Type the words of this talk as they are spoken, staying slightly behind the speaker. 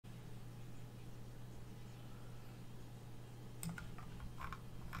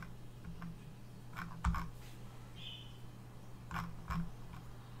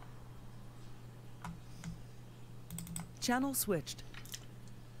Channel switched.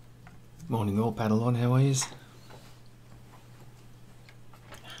 Morning all, paddle on, how are yous?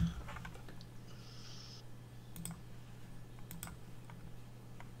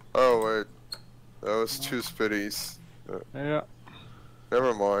 Oh wait, that was two spitties. Yeah.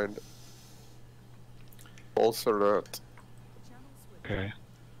 Never mind. Also that. Okay.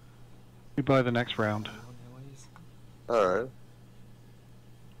 We buy the next round. Alright.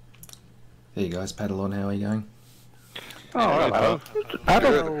 Hey guys, paddle on, how are you going? Oh, hello. Good,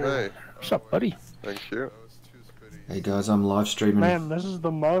 hey. What's up, buddy? Thank you. Hey guys, I'm live streaming. Man, this is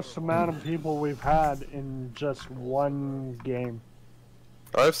the most amount of people we've had in just one game.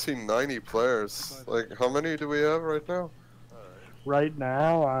 I've seen 90 players. Like, how many do we have right now? Right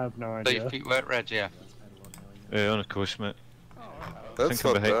now, I have no idea. 3 feet wet, Reg, yeah. On the coast, mate. That's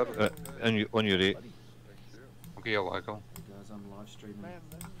not bad. On your 8. I'll give you a wiggle. Hey guys, I'm live streaming. Man,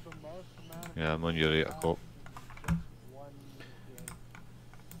 this is the most amount of Yeah, I'm on your 8 o'clock. one game.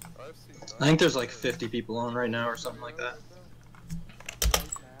 I think there's like 50 people on right now or something like that.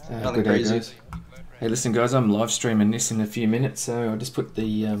 Nothing Good day crazy. guys. Hey listen guys, I'm live streaming this in a few minutes, so I'll just put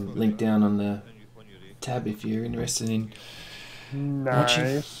the link down on the tab if you're interested in watching.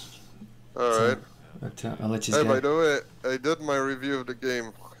 Nice. Alright. I'll let you Hey, go. by the way, I did my review of the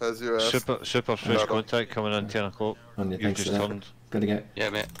game, as you asked. Super fresh contact coming in 10 o'clock. On you, You've thanks just for that. turned. Gotta go. Yeah,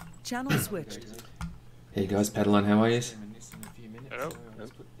 mate. Channel switched. Hey guys, paddle on, how are yous? Hello.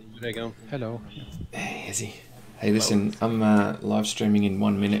 There you go. Hello. Hey, Izzy. Hey, listen, I'm live streaming in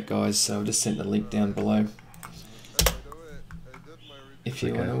 1 minute, guys, so I've just sent the link down below. If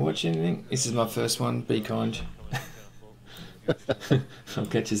you want to watch anything, this is my first one, be kind. I'll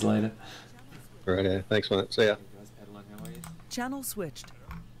catch you later. Right, thanks, man. See ya. Channel switched.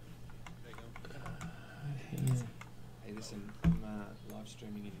 Hey, listen, I'm live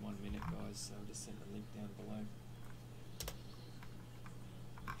streaming in 1 minute, guys, so I've just sent the link down below.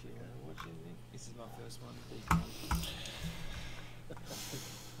 If you want to watch anything, this is my first one, be kind.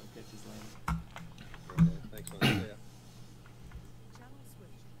 I'll catch you later. Right, thanks, man. See ya. Channel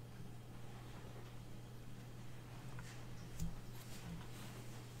switched.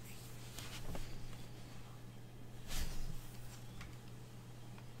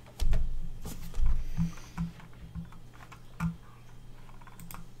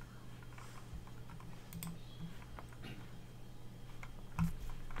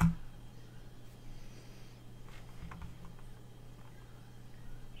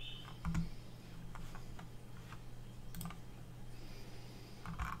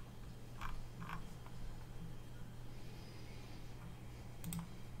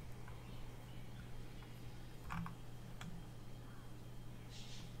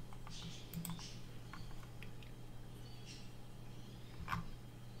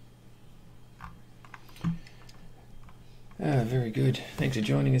 Very good. Thanks for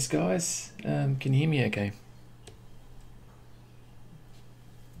joining us, guys. Can you hear me okay?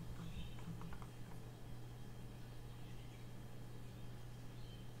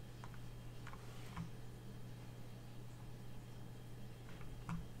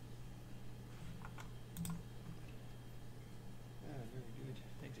 Very good.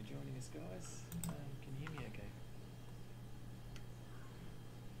 Thanks for joining us, guys. Can you hear me okay?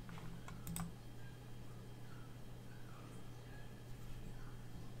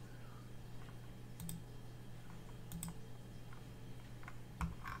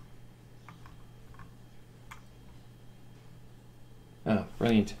 Oh,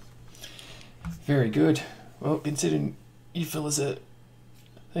 brilliant. Very good. Well, considering you fellas are...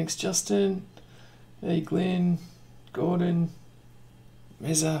 Thanks, Justin. Hey, Glenn, Gordon,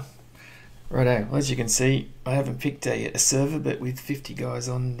 Meza. Righto, well, as you can see, I haven't picked a server, but with 50 guys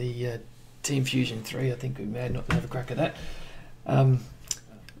on the Team Fusion 3, I think we may not have a crack at that.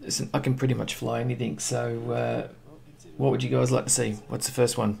 Listen, I can pretty much fly anything, so what would you guys like to see? What's the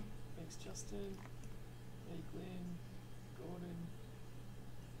first one? Thanks, Justin. Hey, Glenn, Gordon,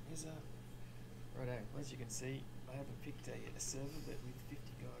 Meza. Righto, well, as you can see, I haven't picked a server, but with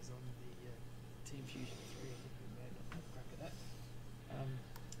 50 guys on the Team Fusion 3, I think we may not have a crack at that.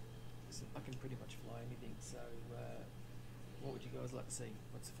 Listen, I can pretty much fly anything, so what would you guys like to see?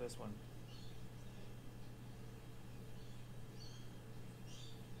 What's the first one?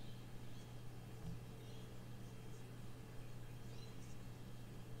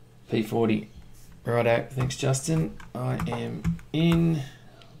 P40. Righto, thanks Justin. I am in.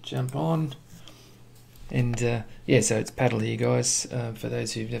 Jump on. And yeah, so it's Paddle here, guys. For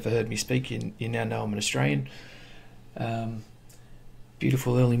those who've never heard me speak, you now know I'm an Australian.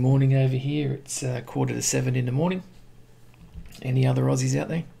 Beautiful early morning over here. It's 6:45 in the morning. Any other Aussies out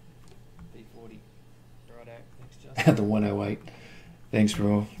there? P40. Righto, thanks Justin. At the 108. Thanks,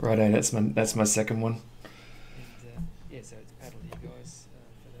 Raw. Righto, that's my second one. And yeah, so it's paddle here, guys.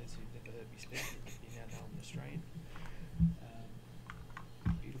 For those who've never heard me speak, you now know I'm Australian.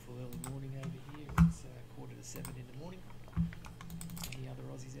 Beautiful early morning over here. It's 6:45 in the morning. Any other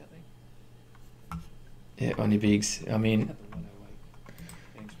Aussies out there? Yeah, Only Bigs. I'm in. At the 108.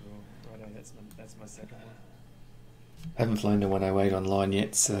 Thanks, Raw. Righto, that's my second one. I haven't flown to 108 online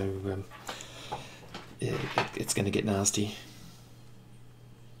yet, so yeah, it's going to get nasty.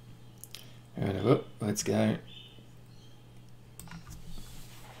 Alright, whoop, let's go.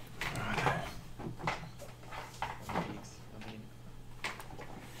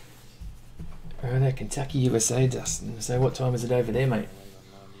 Alright, Kentucky, USA, Dustin. So what time is it over there, mate?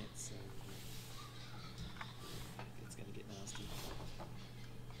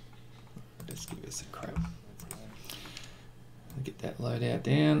 Let's give this a crack. Get that loadout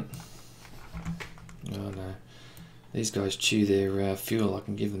down. Oh no. These guys chew their fuel, I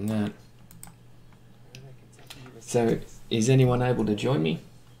can give them that. So, is anyone able to join me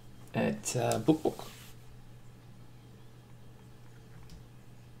at Book?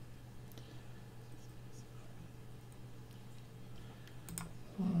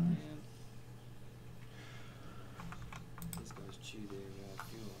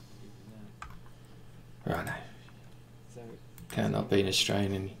 Right. Can't not be an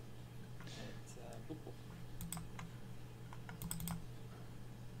Australian.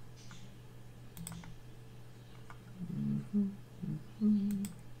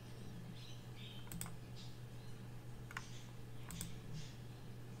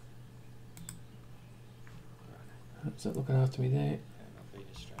 Is that looking after me there?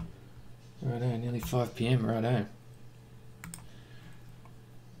 Righto, nearly 5 PM, righto.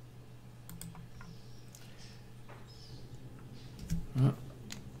 Oh,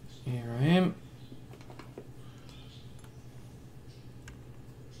 here I am.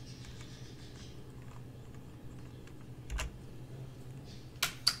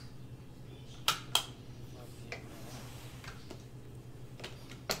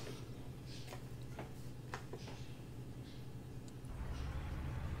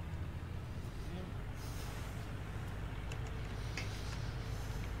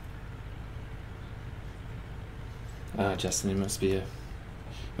 Justin, he must be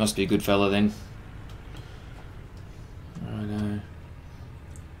a good fella then. Righto.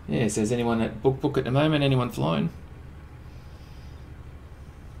 Yeah, so is anyone at Book at the moment? Anyone flying?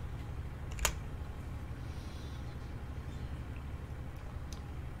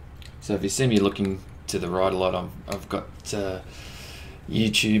 So if you see me looking to the right a lot, I've got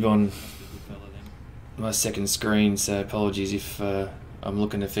YouTube on my second screen, so apologies if I'm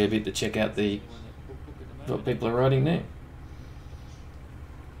looking a fair bit to check out what people are writing there.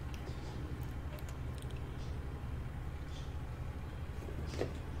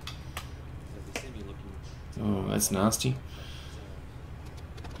 Oh, that's nasty.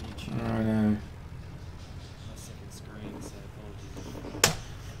 Righto.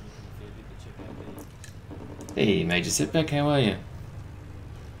 Hey, Major Setback, how are you?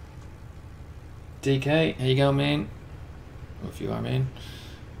 DK, how you going, man? Or if you are, man.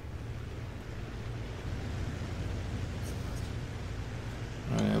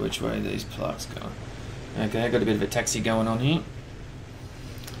 Righto, which way are these plaques going? Okay, I've got a bit of a taxi going on here.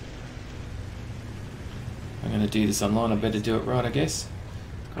 I'm going to do this online, I better do it right, I guess.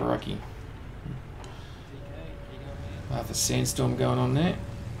 Crikey. Half a sandstorm going on there.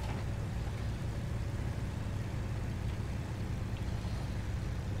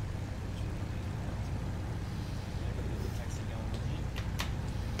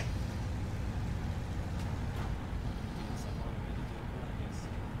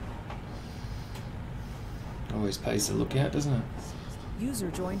 Always pays to look out, doesn't it?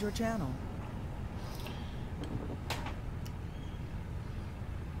 User joined your channel.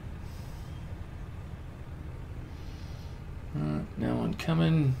 No one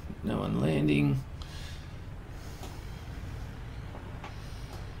coming, no one landing.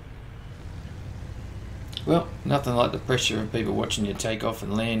 Well, nothing like the pressure of people watching you take off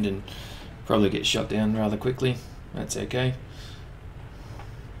and land and probably get shot down rather quickly. That's okay.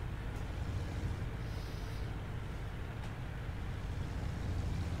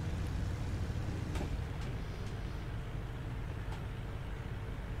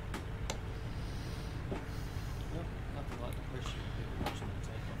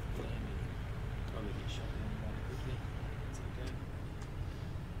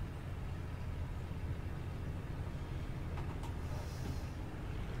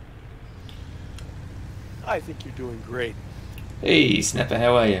 I think you're doing great. Hey, Snapper,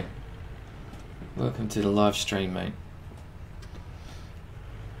 how are you? Welcome to the live stream, mate.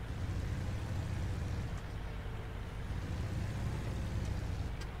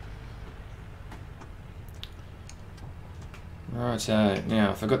 Right, now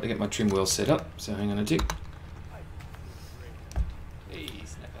I forgot to get my trim wheel set up, so hang on a tick. Hey,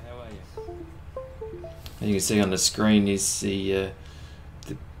 Snapper, how are you? And you can see on the screen is the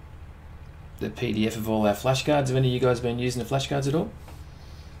PDF of all our flashcards. Have any of you guys been using the flashcards at all?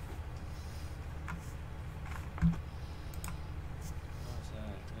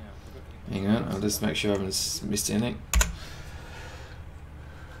 Hang on, I'll just make sure I haven't missed anything.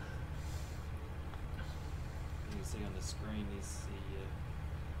 You can see on the screen is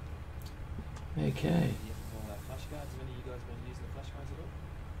the okay. PDF of all our flashcards. Have any of you guys been using the flashcards at all?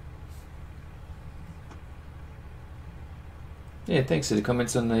 Yeah, thanks for the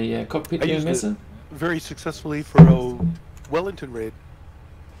comments on the cockpit there, Mesa. Very successfully for a Wellington raid.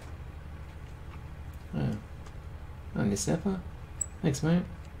 Oh, on your snapper. Thanks, mate.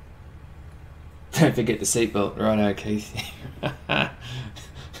 Don't forget the seatbelt. Righto, Keith. I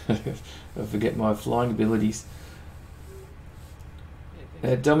forget my flying abilities.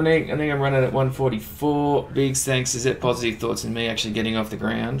 Dominic, I think I'm running at 144. Big thanks. Is that positive thoughts on me actually getting off the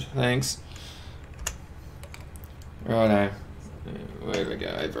ground? Thanks. Righto. Where do we go?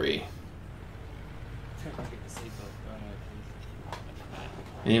 Over here.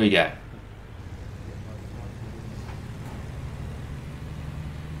 Here we go.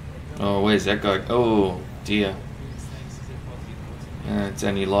 Oh, where's that guy? Oh, dear. It's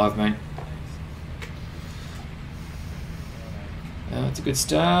only live, mate. Oh, it's a good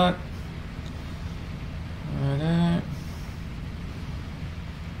start. Righto.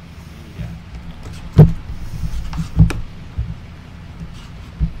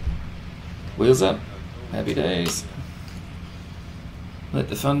 Wheels up. Happy days. Let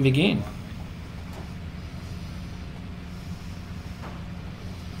the fun begin.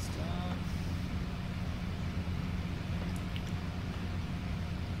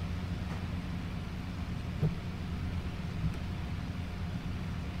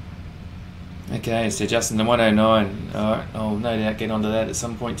 Okay, so Justin, the 109. Alright, I'll no doubt get onto that at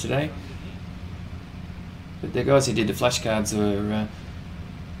some point today. But the guys who did the flashcards were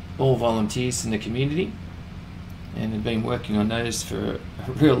all volunteers in the community and have been working on those for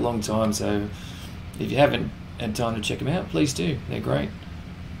a real long time, so if you haven't had time to check them out, please do. They're great.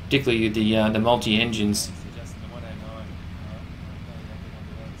 Particularly the multi-engines.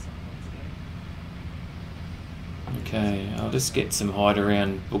 Okay, I'll just get some hide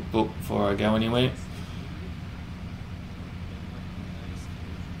around book before I go anywhere.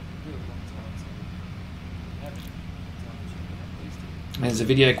 Is the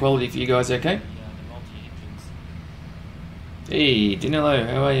video quality for you guys okay? Hey, Danilo,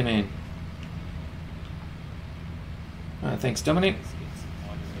 how are you, man? Thanks, Dominic.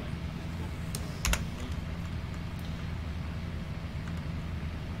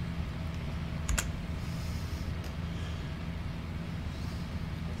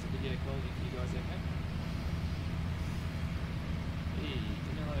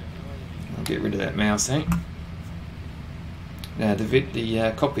 I'll get rid of that mouse, eh? Now,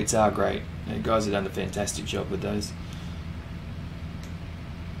 the cockpits are great. The guys have done a fantastic job with those.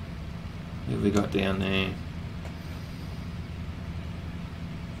 Who have we got down there?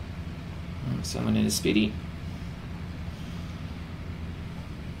 Oh, someone in a speedy.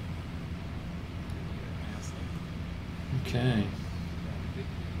 Okay.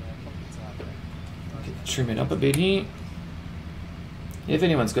 Trim it up a bit here. If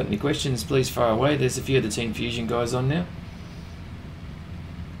anyone's got any questions, please fire away. There's a few of the Team Fusion guys on now.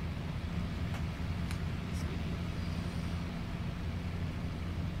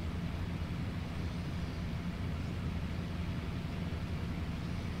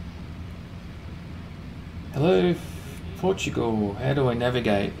 Hello, Portugal. How do I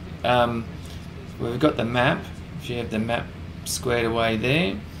navigate? We've got the map. If you have the map squared away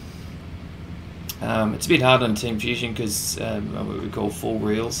there. It's a bit hard on Team Fusion because what we call full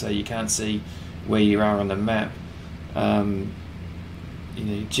reel, so you can't see where you are on the map. You know,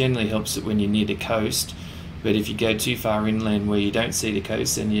 it generally helps it when you're near the coast, but if you go too far inland where you don't see the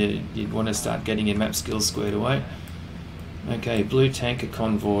coast, then you'd want to start getting your map skills squared away. Okay, blue tanker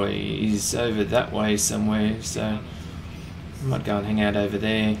convoy is over that way somewhere, so I might go and hang out over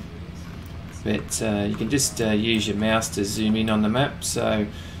there. But you can just use your mouse to zoom in on the map. So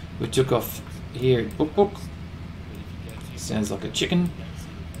we took off here at Book. Sounds like a chicken.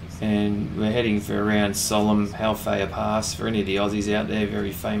 And we're heading for around Solemn, Halfaya Pass. For any of the Aussies out there,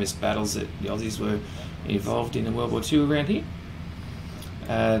 very famous battles that the Aussies were involved in World War II around here.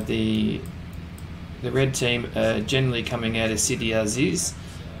 The the red team are generally coming out of Sidi Aziz,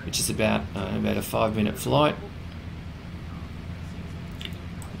 which is about a 5-minute flight,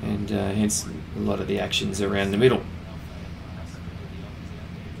 and hence a lot of the actions around the middle.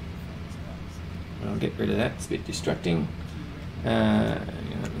 I'll get rid of that, it's a bit distracting. I'll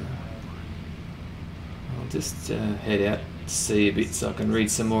just head out to see a bit so I can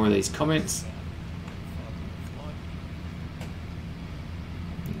read some more of these comments.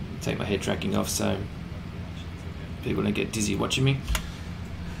 Take my head tracking off so people don't get dizzy watching me.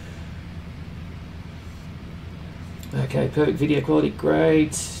 Okay, perfect video quality,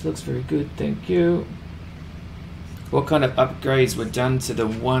 great. Looks very good, thank you. What kind of upgrades were done to the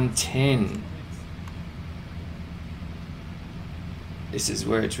 110? This is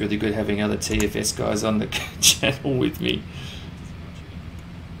where it's really good having other TFS guys on the channel with me.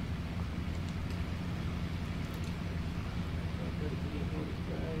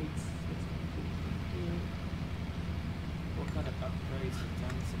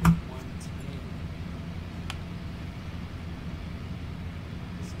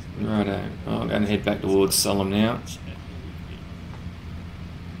 Righto, I'm going to head back towards Solemn now.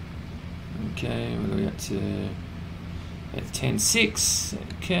 Okay, what are we up to? At 10.6,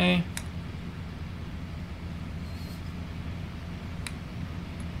 okay.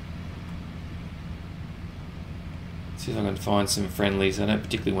 See if I can find some friendlies. I don't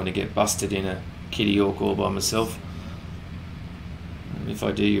particularly want to get busted in a kitty orc all by myself. And if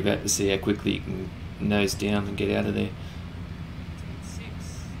I do, you're about to see how quickly you can nose down and get out of there.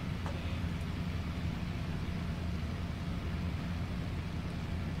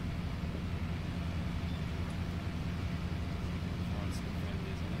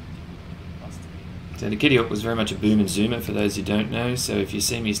 So the kitty orc was very much a boom and zoomer for those who don't know, so if you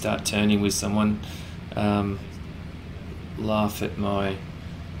see me start turning with someone, laugh at my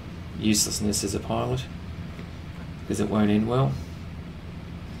uselessness as a pilot, because it won't end well.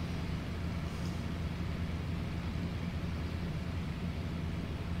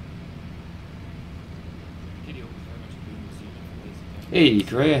 Hey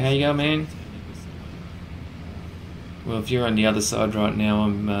Korea, how you going, man? Well, if you're on the other side right now,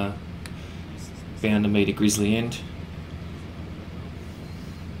 I'm bound to meet a grisly end.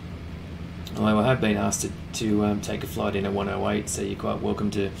 Although I have been asked to take a flight in a 108, so you're quite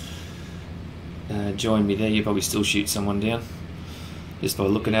welcome to join me there. You probably still shoot someone down just by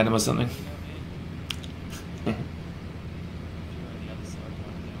looking at them or something.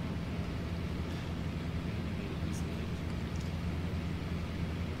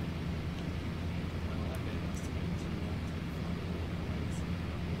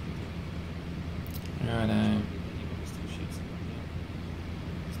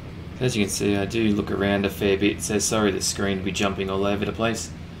 As you can see, I do look around a fair bit, so sorry the screen will be jumping all over the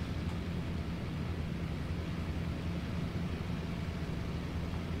place.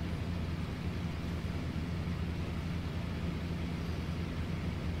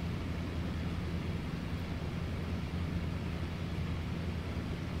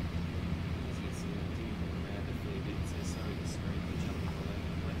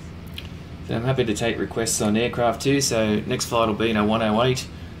 So I'm happy to take requests on aircraft too, so next flight will be in a 108.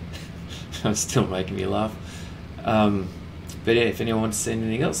 It's still making me laugh. But yeah, if anyone wants to see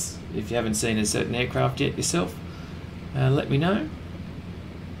anything else, if you haven't seen a certain aircraft yet yourself, let me know.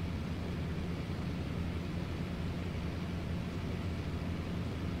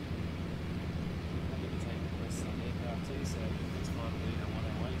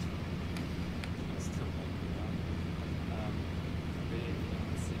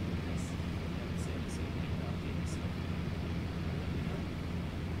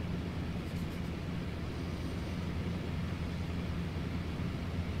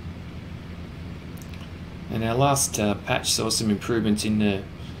 And our last patch saw some improvements in the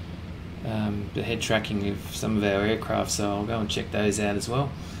head tracking of some of our aircraft, so I'll go and check those out as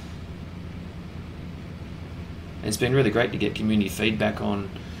well. And it's been really great to get community feedback on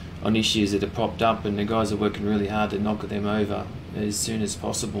issues that have popped up, and the guys are working really hard to knock them over as soon as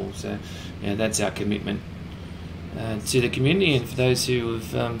possible. So yeah, that's our commitment to the community and for those who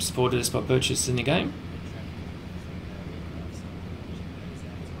have supported us by purchasing the game.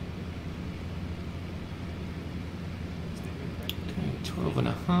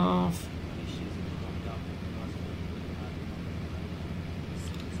 12.5.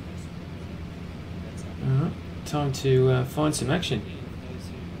 Alright, time to find some action.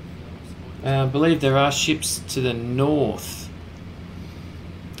 I believe there are ships to the north.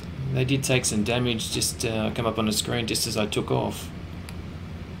 They did take some damage, just come up on the screen just as I took off.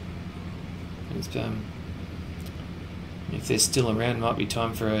 If they're still around, might be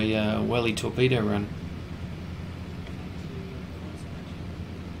time for a welly torpedo run.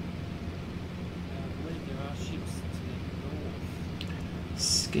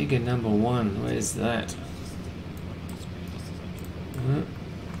 Giga number 1, where's that?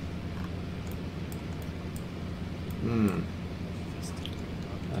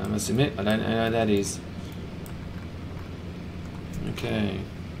 I must admit, I don't know who that is. Okay.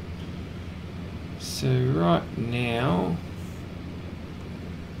 So right now,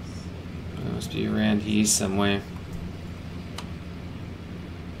 it must be around here somewhere.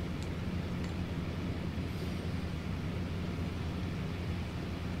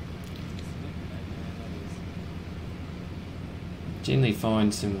 Generally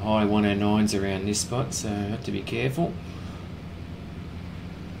find some high 109s around this spot, so I have to be careful.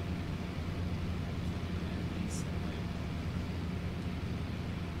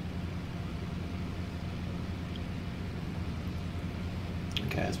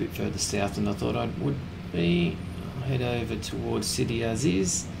 Okay, it's a bit further south than I thought I would be. I'll head over towards City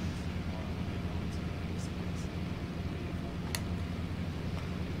Aziz.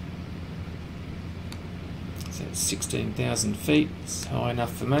 So it's 16,000 feet. It's high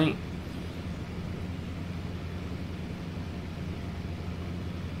enough for me.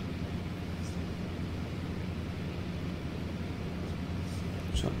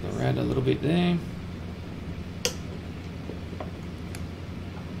 Chop the rad a little bit there.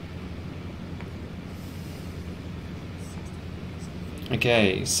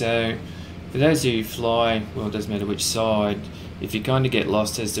 Okay, so for those who fly, well, it doesn't matter which side, if you kind of get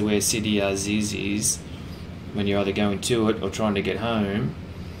lost as to where City Aziz is, when you're either going to it or trying to get home,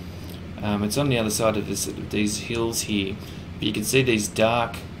 it's on the other side of these hills here. But you can see these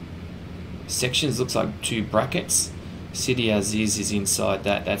dark sections, looks like 2 brackets. City Aziz is inside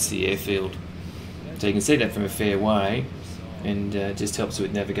that, that's the airfield. So you can see that from a fair way, and just helps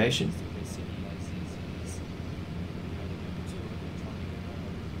with navigation.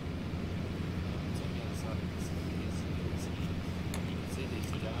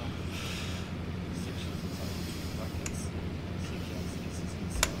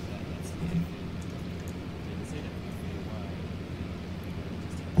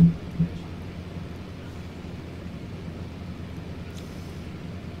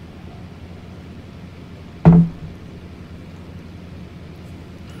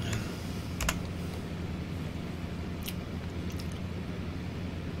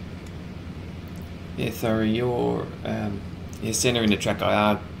 Yeah, Thora, your centre in the track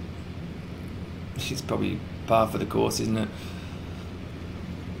IR is probably par for the course, isn't it?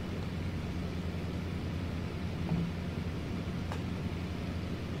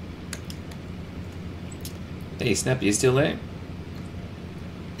 Hey, Snappy, you still there?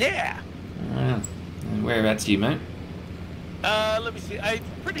 Yeah. And whereabouts are you, mate? Let me see. I'm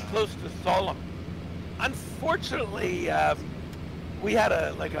pretty close to Solemn. Unfortunately, we had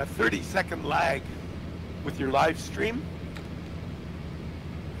a 30-second lag with your live stream,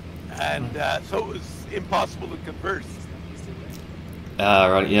 and so it was impossible to converse.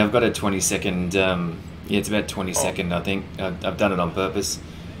 Right. Yeah, I've got a 20-second. Yeah, it's about 20-second. I think I've done it on purpose.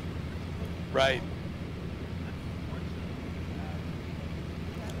 Right.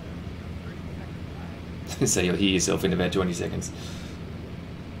 So you'll hear yourself in about 20 seconds.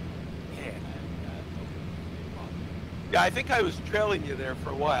 Yeah, I think I was trailing you there for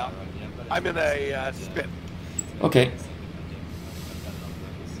a while. I'm in a spin. Okay.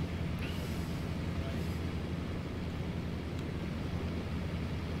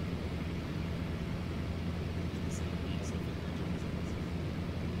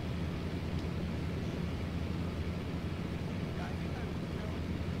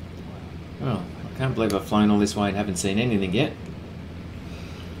 Well, I can't believe I've flown all this way and haven't seen anything yet.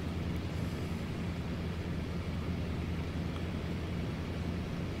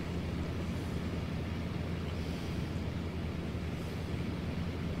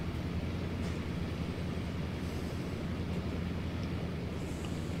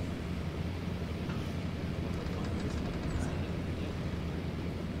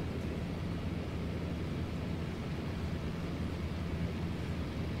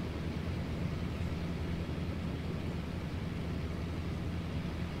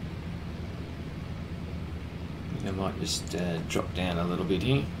 I might just drop down a little bit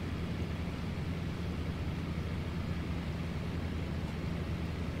here.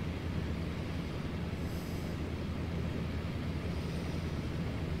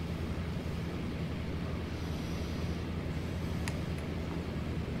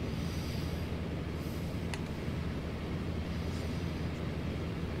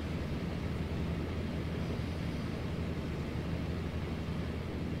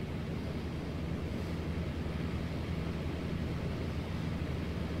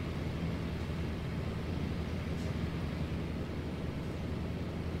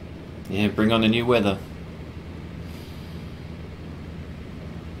 Yeah, bring on the new weather.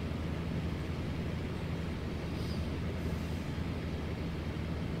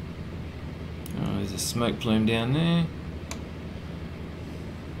 Oh, there's a smoke plume down there.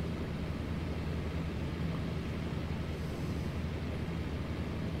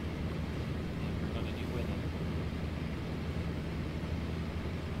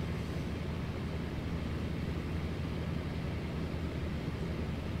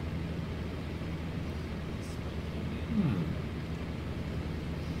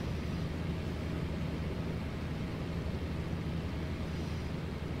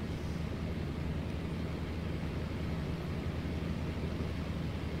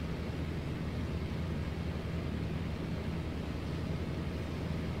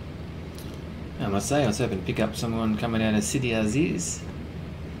 I must say, I was hoping to pick up someone coming out of City Aziz.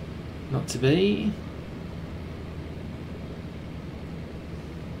 Not to be.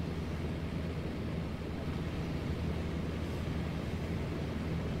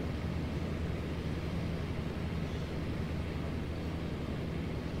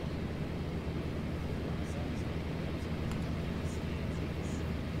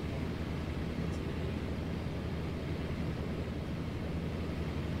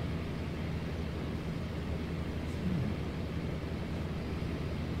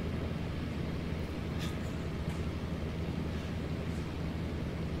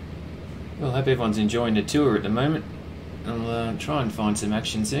 Well, I hope everyone's enjoying the tour at the moment. I'll try and find some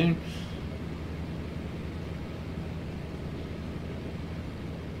action soon.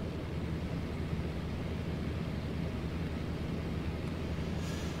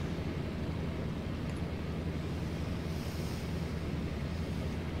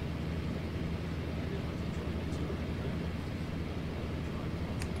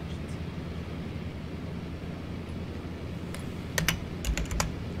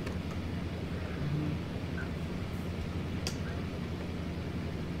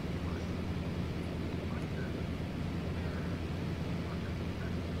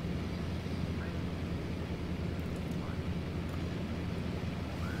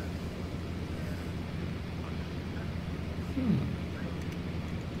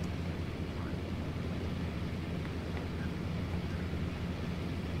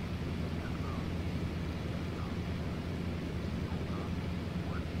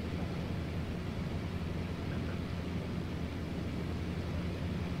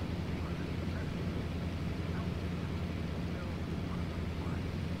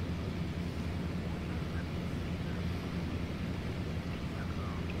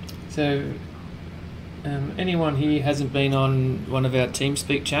 So, anyone here hasn't been on one of our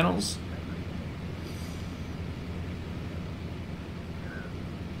TeamSpeak channels?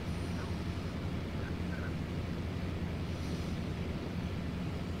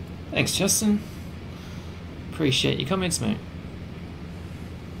 Thanks, Justin. Appreciate your comments, mate.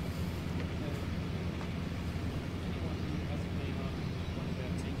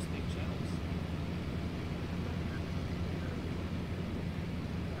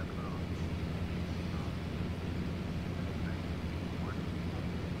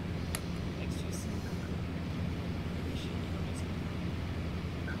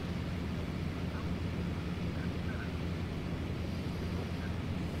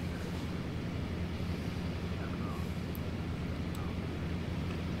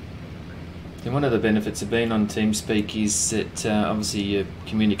 And one of the benefits of being on TeamSpeak is that obviously you're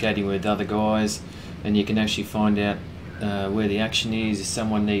communicating with other guys and you can actually find out where the action is, if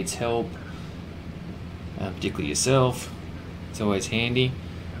someone needs help, particularly yourself. It's always handy.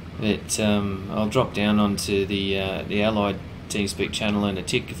 I'll drop down onto the Allied TeamSpeak channel in a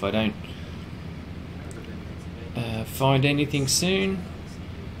tick if I don't find anything soon.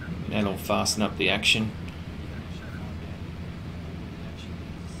 That'll fasten up the action.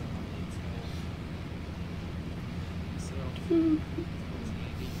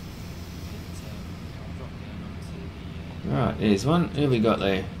 Right, there's one. Who have we got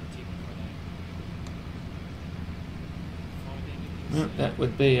there? Oh, that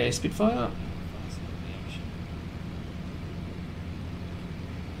would be a Spitfire.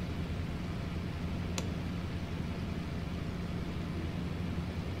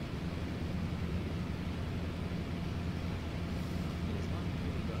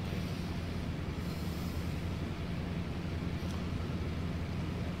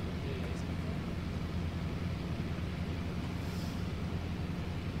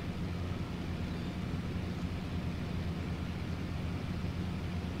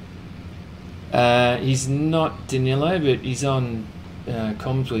 He's not Danilo, but he's on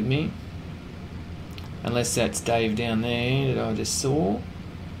comms with me. Unless that's Dave down there that I just saw.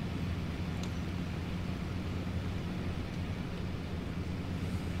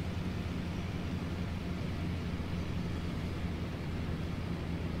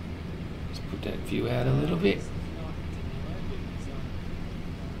 put that view out a little bit.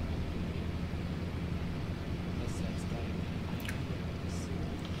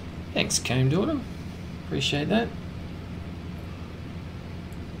 Thanks, Comb Daughter. Appreciate that.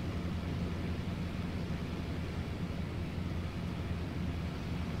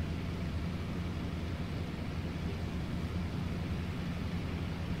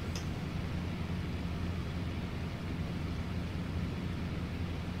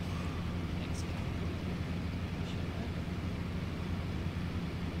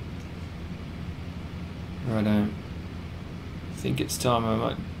 Right, I think it's time I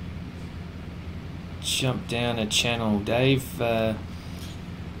might jump down a channel. Dave, oh,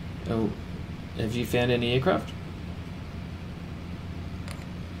 have you found any aircraft?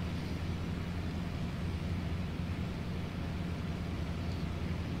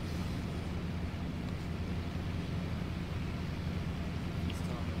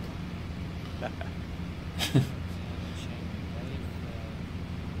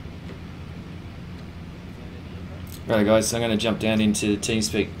 Right guys, so I'm going to jump down into the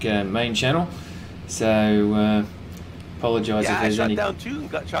TeamSpeak main channel. So apologise if there's any. I shot down 2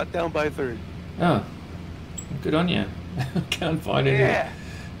 and got shot down by a 3rd. Oh, good on you. Can't find it. Yeah.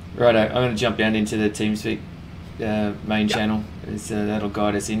 Right, I'm going to jump down into the TeamSpeak main channel. That'll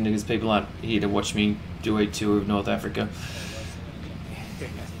guide us in because people aren't here to watch me do a tour of North Africa.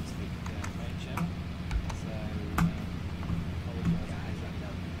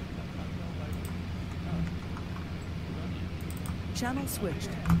 Channel switched.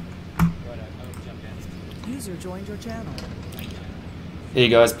 User joined your channel. Here you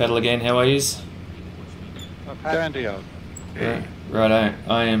guys, Paddle again. How are yous? Dandy out. Righto,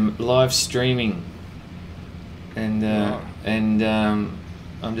 I am live streaming, and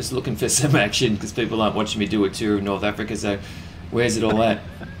I'm just looking for some action because people aren't watching me do a tour of North Africa. So, where's it all at?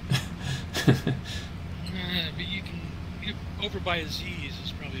 But you over by Aziz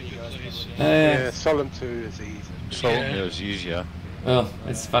is probably a good place. Yeah, Solemn 2 is easy. Solemn is easier. Well,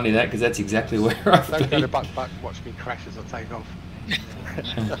 it's funny that because that's exactly where I've Don't go been. to Buck, watch me crash as I take off.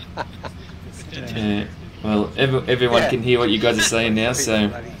 Yeah. Well, everyone can hear what you guys are saying now, so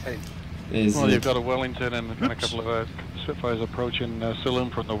there's. Well, you've got a Wellington and a couple of Spitfires approaching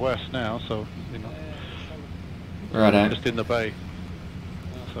Saloon from the west now, so you know. Righto. Just in the bay.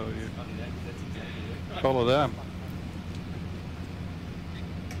 So you follow them.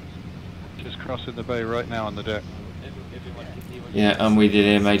 Just crossing the bay right now on the deck. Yeah, I'm with you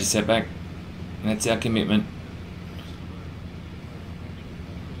there, Major Setback. That's our commitment.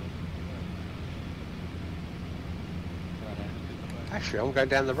 Actually, I'm going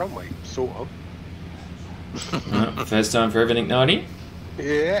down the runway, sort of. Right, first time for everything 90.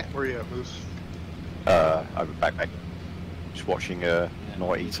 Yeah, where it was. Over backpack. Just watching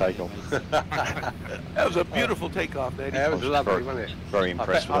 90 take off. That was a beautiful takeoff, Eddie. Yeah, it was lovely, wasn't it? Very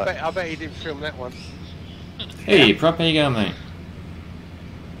impressed with that. I bet he didn't film that one. Hey, prop, how you going, mate?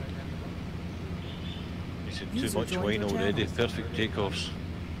 Too much wine already. Perfect takeoffs.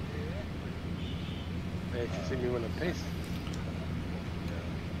 Yeah, you can see me when I'm pissed.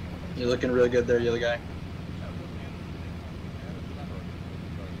 You're looking really good there, yellow guy.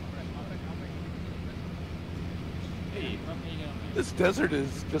 This desert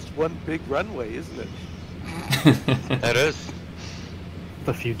is just one big runway, isn't it? That is.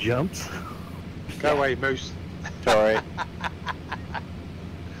 A few jumps. Go away, Moose. Sorry.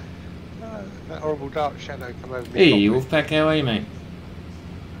 That horrible dark shadow come over me. Hey, Wolfpack, how are you, mate?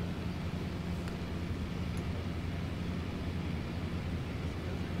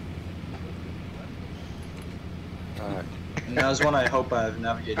 Now's when I hope I've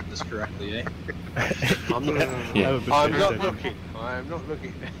navigated this correctly, eh? I'm not looking. I'm not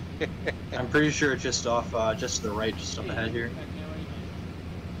looking. I'm pretty sure it's just off, just to the right, just up ahead here.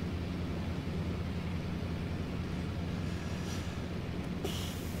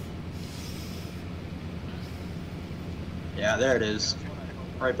 Yeah, there it is.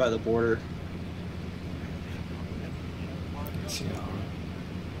 Right by the border.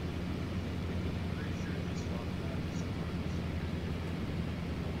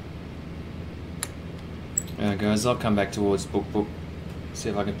 Guys, I'll come back towards Book, see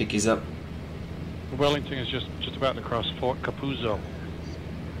if I can pick his up. Wellington is just about to cross Fort Capuzzo.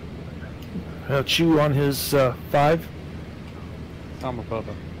 Chew on his 5. I'm above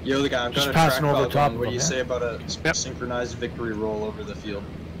him. Yo, the guy, I'm Just gonna passing track over log top on. of What do him, you yeah? say about a synchronized victory roll over the field?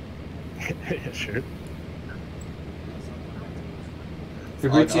 Yeah, sure.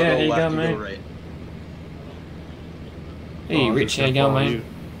 Good, Rich, yeah, how you left, going, you mate? go right. Hey, Rich, how you going, mate?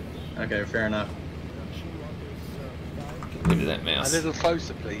 Okay, fair enough. Get rid of that mouse. A little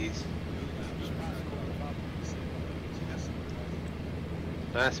closer, please.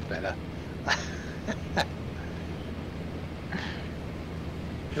 That's better.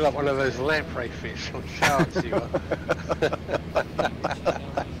 You're like one of those lamprey fish on sharks, you are.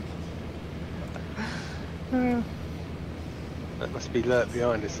 That must be lurked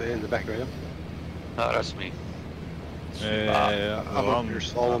behind us there in the background. No, that's me. I'm up your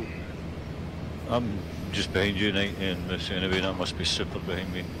Solomon. I'm just behind you, Nate, and this anyway, that must be super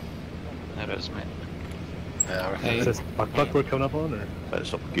behind me. That is me. Hey. Is this Buck we're coming up on, or? Better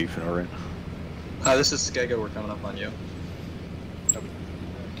stop goofing around. This is Skego, we're coming up on you.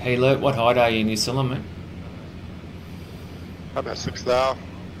 Hey, Lurt, what height are you in your cylinder, mate? About 6,000.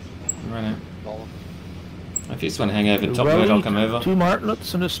 Right. If you just want to hang over the top of it, I'll come over. 2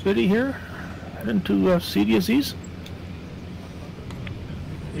 martlets and a spitty here. Heading to CDSEs.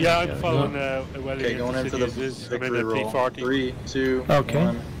 Yeah, I'm following Okay, going in for the victory roll. P40. 3, 2, Okay.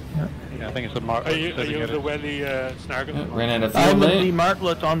 1. Yeah, I think it's a mark. Are you the welly snargle? Ran out of fuel, I'm mate. the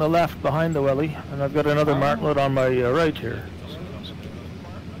martlet on the left behind the welly, and I've got another martlet on my right here.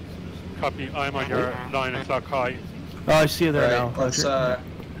 Copy. I'm on your 9 o'clock high. Oh, I see you there Right, now. let's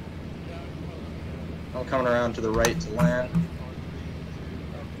I'm coming around to the right to land.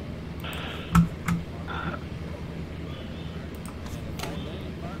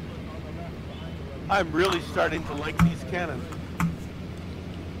 I'm really starting to like these cannons.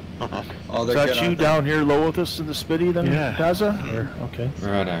 Oh, Is they're that good, you aren't they? down here low with us in the spitty then, Yeah. Taza? Or, okay.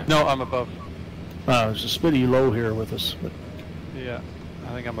 Righto. No, I'm above. There's a spitty low here with us. But... Yeah,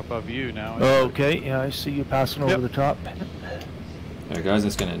 I think I'm above you now. Okay, yeah, I see you passing over the top. Alright guys, I'm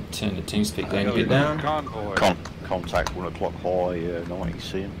just going to turn the TeamSpeak down a bit down. now. Convoy. Contact 1 o'clock high, 90,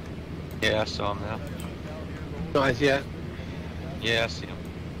 see him. Yeah, I saw him now. Nice, yeah. Yeah, I see him.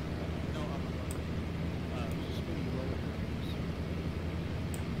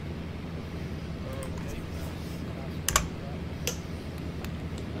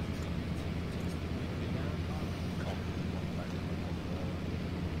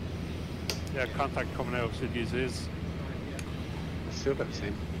 Yeah, contact coming out of cities is. Still don't see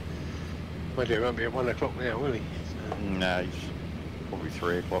him. Well, it won't be at 1 o'clock now, will he? No, he's probably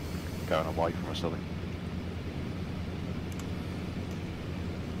 3 o'clock, going away from us, I think.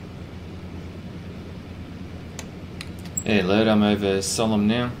 Yeah, Lurt, I'm over Solemn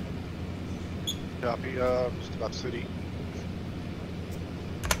now. Copy, just about city.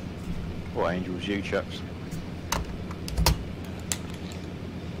 What angels, you chaps?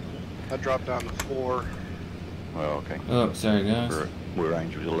 I dropped down to 4. Well, okay. Oh, sorry guys. We're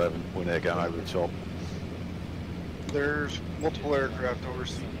angels 11 when they're going over the top. There's multiple aircraft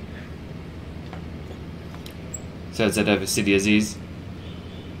overseas. So is that over City Aziz?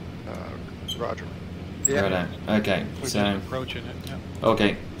 Roger. Yeah. Righto. Okay, We're so... just approaching it, yeah.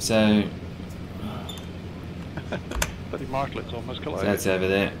 Okay, so... Bloody martlets almost collided. That's over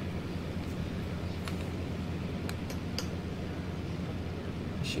there.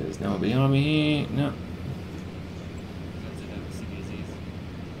 Sure there's no one behind me here. No.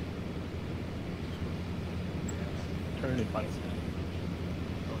 Turning funny.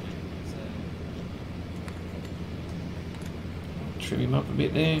 Trim him up a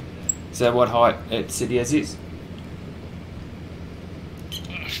bit there. So what height at City Aziz?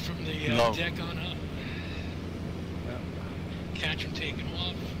 From the No. deck on up. Catch him taking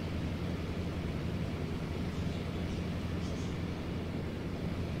off.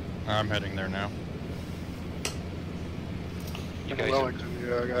 I'm heading there now. You guys, Wellington,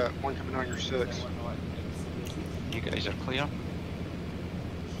 yeah, I got one coming on your 6. you guys are clear?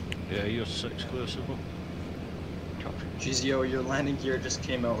 Yeah, you're 6 clear, Super. GZO, your landing gear just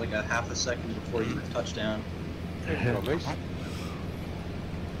came out like a half a second before you touched down.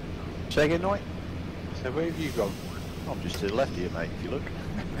 Say again, Night? So where have you gone? I'm just to the left here, mate, if you look.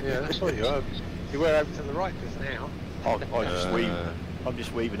 Yeah, that's what you are. You were over to the right just now. I'm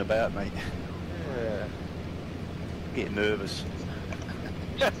just weaving about, mate. Yeah. Getting nervous.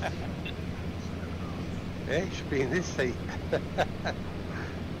 Yeah, you should be in this seat.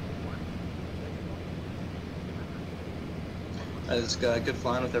 It's good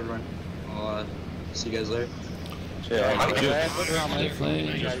flying with everyone. I'll see you guys later. Yeah,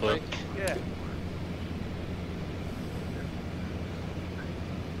 Definitely. Yeah.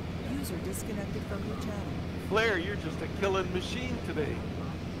 User disconnected from your channel. Flair, you're just a killing machine today.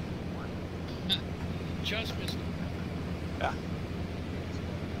 Just missed him. Yeah.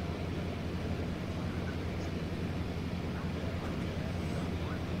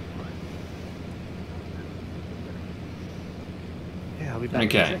 Yeah, I'll be back.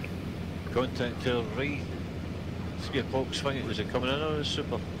 Okay. Contact to our right. See a box fight. Is it coming in or is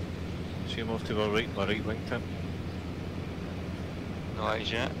Super? See him off to our right, my right wing tip. No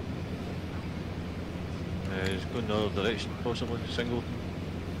eyes yet. He's going the other direction, possibly. Singleton.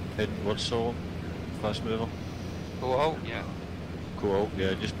 Heading towards Solom. Fast mover. Go out, yeah. Go out,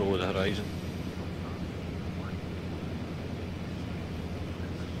 yeah, just below the horizon.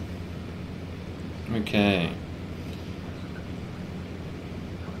 Okay.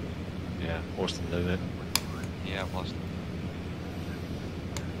 Yeah, lost him down there. Yeah, I've lost him.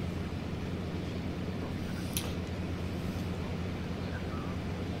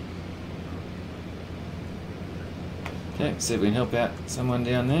 Okay, see if we can help out someone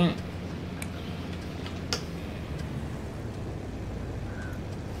down there.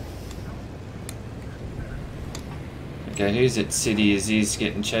 Okay, who's at City as he's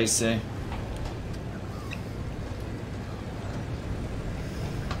getting chased there?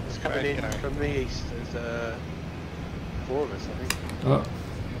 It's coming in from the east. There's 4 of us, I think. Oh,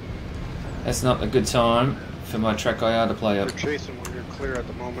 that's not a good time for my track IR to play up. We're chasing when you're clear at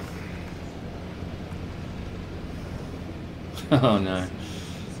the moment. Oh no.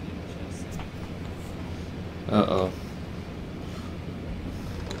 Uh-oh.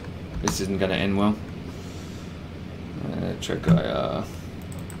 This isn't going to end well. Track IR.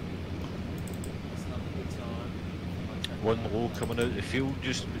 One low coming out the field,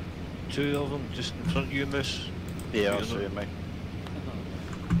 just 2 of them, just in front of you, miss. Yeah, I see him, mate.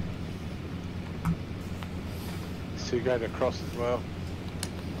 There's 2 going across as well.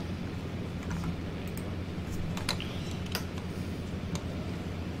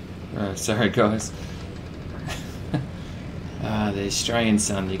 Oh, sorry guys. The Australian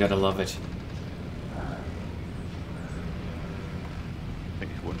sun, you gotta love it. I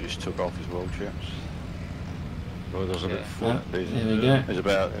think one just took off as well, chaps. Oh, there's about 4. There we go. There's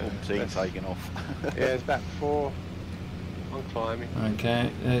about 10 taking off. Yeah, there's about 4 on climbing. Okay,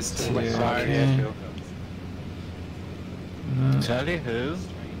 there's 2. West side, Okay. airfield. Tally who?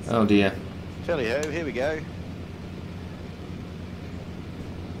 Oh dear. Tally ho, here we go.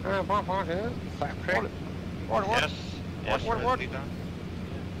 Yes. Yes, What?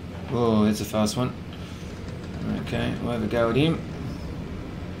 Oh, it's a fast one. Okay, we'll have a go at him.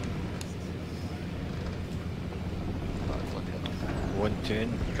 Uh,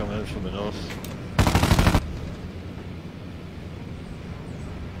 110 coming out from the north.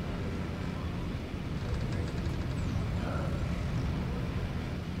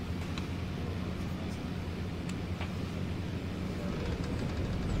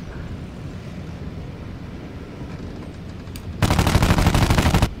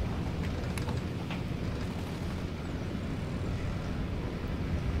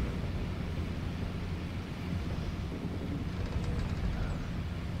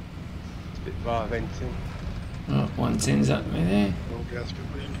 Bar venting. Oh, 110's up me there. No gas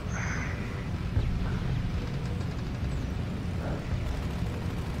provision.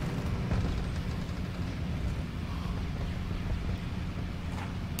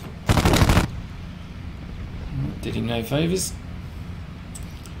 Did him no favours.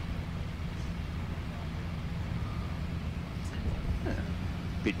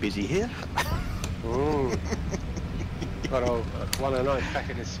 Bit busy here. Ooh. Got a 109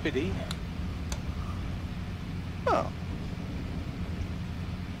 back in his spiddy. Oh.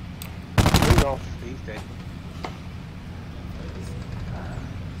 Move off, he's dead.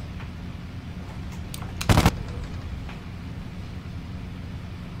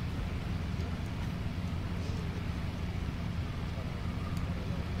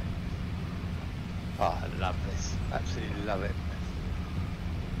 Oh, I love this. Absolutely love it.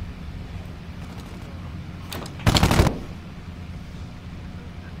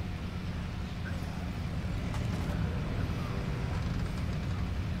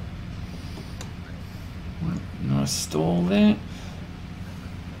 Nice stall there.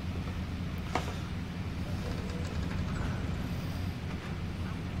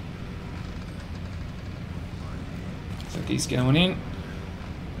 So he's going in.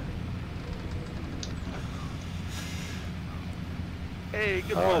 Hey,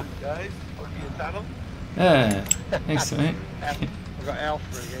 good morning, guys. Hope you entitled. Ah, thanks mate. I got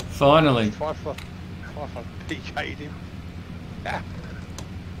Alpha again. Finally. 5 PK'd him. Ah.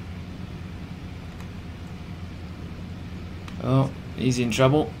 Oh, he's in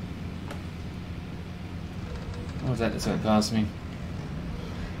trouble. What was that that's went past me?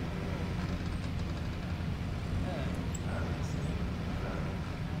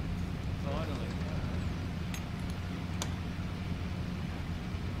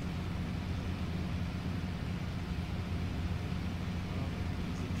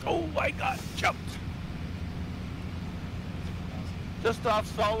 Oh, I got jumped. Just off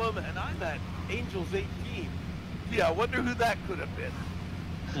Solemn, and I'm at Angels 18. Yeah, I wonder who that could have been.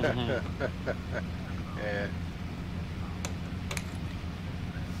 Yeah.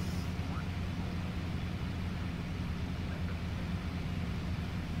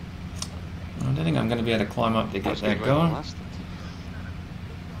 I don't think I'm going to be able to climb up to get that going.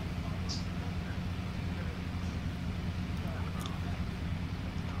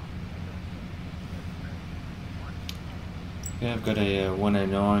 Yeah, I've got a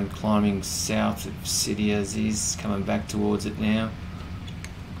 109 climbing south of City Aziz, coming back towards it now.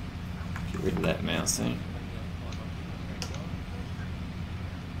 Get rid of that mouse, eh?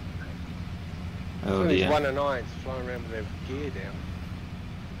 Oh These dear. 109s flying around with their gear down.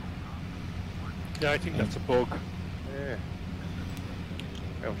 Yeah, I think that's a bug. Yeah.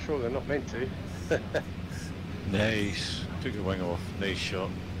 I'm sure they're not meant to. Nice. Took the wing off. Nice shot.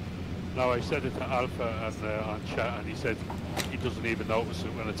 No, I said it to Alpha and, on chat, and he said he doesn't even notice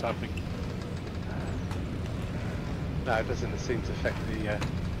it when it's happening. No, it doesn't seem to affect the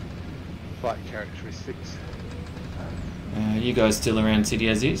flight characteristics. You guys still around City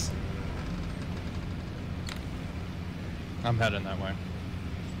Aziz? I'm heading that way.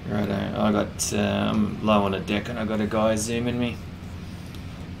 Righto, I got, I'm low on a deck and I got a guy zooming me.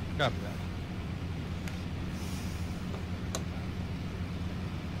 Copy that.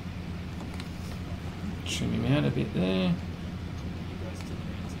 Trim him out a bit there.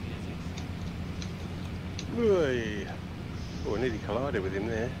 Oy. Oh, I nearly collided with him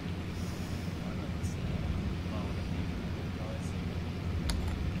there.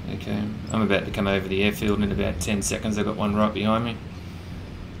 Okay, I'm about to come over the airfield in about 10 seconds. I've got one right behind me.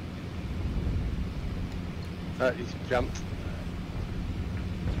 He's jumped.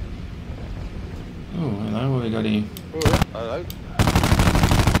 Oh, hello, what we got here? Oh, hello.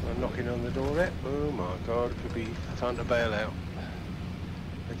 I'm knocking on the door there. Oh my god, it could be time to bail out.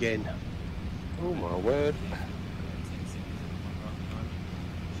 Again. Oh my word.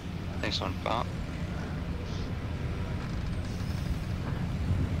 Nice one, Bart.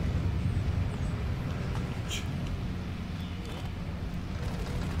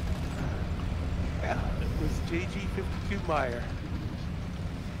 Yeah, it was JG52 Meyer.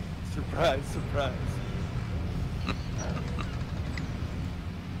 Surprise, surprise.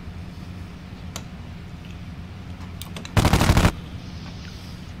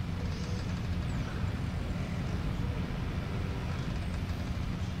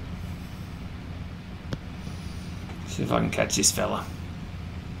 See if I can catch this fella.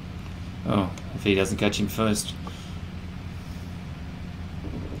 Oh, if he doesn't catch him first.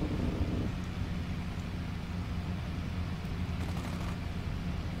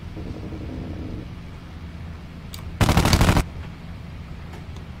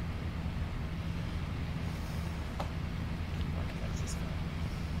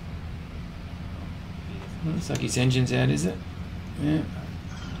 Looks like his engine's out, is it? Yeah.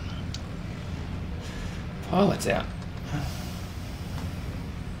 Pilot's out.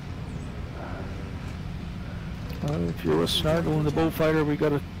 If you're a snargle in the bullfighter, we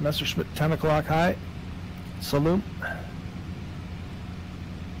got a Messerschmitt 10 o'clock high. Saloon.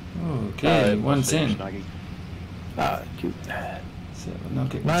 Okay, 110. Ah, cute. So, not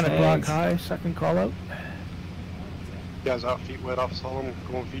getting 9 o'clock tagged. high, second call out. You guys out feet wet off Solomon,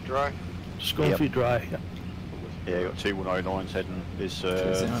 going feet dry? Just going feet dry, yeah. Yeah, got two 109s heading. There's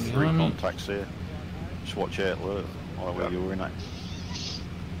down three behind me. contacts there. Just watch out, look. I know where you're in at.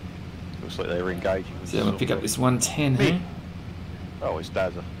 Looks like they're engaging. So I'm gonna pick up this 110 here. Oh, it's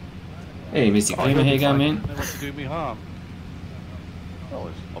Dazza. Hey, Mr. Creamer, how you going, man? They want to do me harm.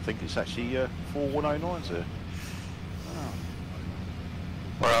 Oh, I think it's actually 4 109s there.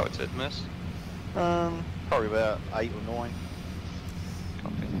 Where out it, miss? Probably about 8 or 9.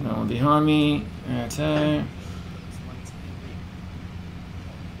 No one behind me. Righto.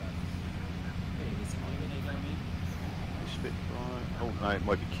 Oh no, it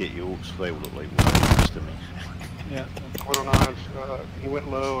might be Kit Yorks. They all look like ones to me. Yeah. 109, he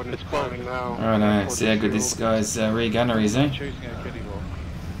went low and it's climbing now. Righto, see how good this guy's re-gunner is, eh? Choosing a kitty ball.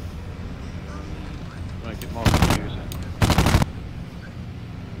 Make it more confusing.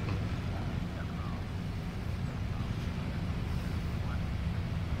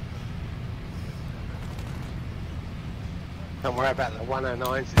 Don't worry about the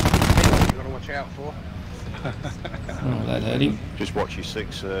 109s. It's what you've got to watch out for. Oh, that hurt him. Just watch your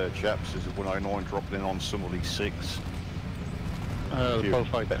 6 chaps. There's a 109 dropping in on some of these 6. The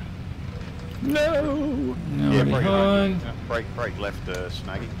bullfighter. No! No one behind. Break left,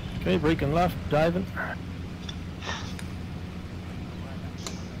 Snaggy. Okay, breaking left, diving.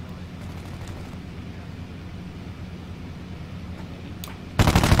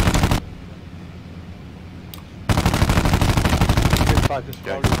 Tried to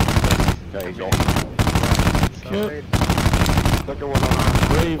Go. scroll. Go, he's off. Side. Look at what on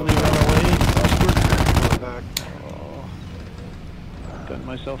Bravely run away. back. Oh, done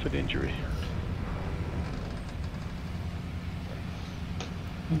myself an injury.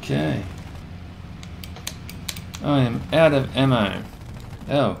 Okay. I am out of ammo.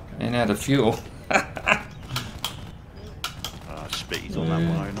 Oh, and out of fuel. Speed's on that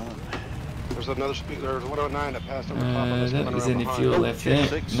 109. There's another speed. There's 109 that passed over top of us. That coming is around any behind. fuel Oh, left there?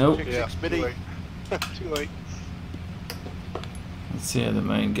 six. Nope. Yeah, Six, too Biddy. late. Too late. Let's see how the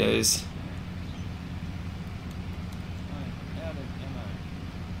main goes.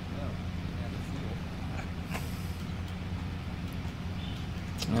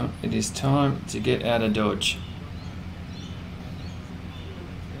 Well, it is time to get out of Dodge.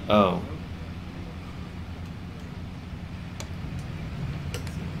 Oh.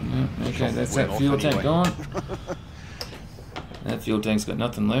 No, okay, that's that fuel tank gone. That fuel tank's got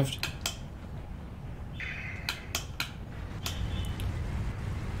nothing left.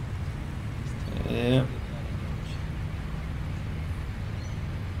 Yeah.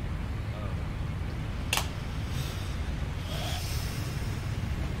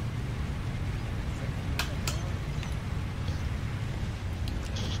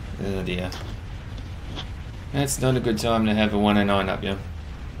 Oh dear. That's not a good time to have a 109 up you.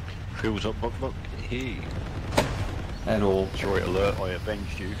 Fuel's up, look. Hey. At all. Sorry, alert, I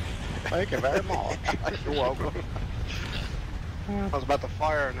avenged you. Thank you very much. You're welcome. I was about to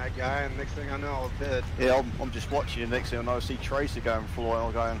fire on that guy, and next thing I know, I was dead. Yeah, I'm just watching, and next thing I know, I see Tracer going full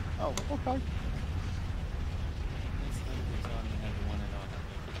oil, going, oh, okay.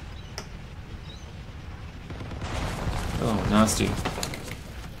 Oh, nasty.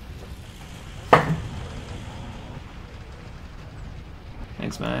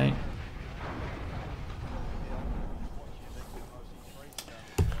 Thanks, mate.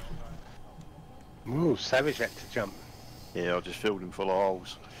 Ooh, Savage had to jump. Yeah, I just filled him full of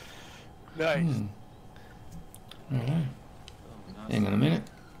holes. Nice. Alright. Hang on a minute.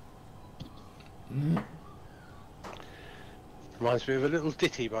 Reminds me of a little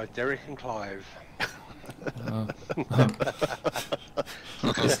ditty by Derek and Clive. Oh.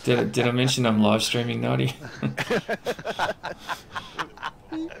 did I mention I'm live streaming, Naughty?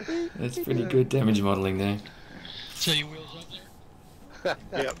 That's pretty good damage modelling there. So your wheels up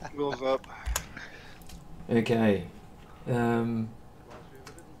there? Yep, wheels up. Okay.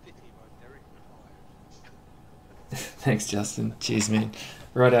 Thanks, Justin. Cheers, man.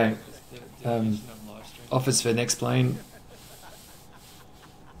 Righto. Offers for next plane.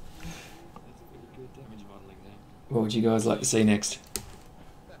 What would you guys like to see next?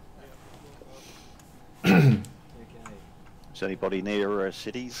 Is anybody near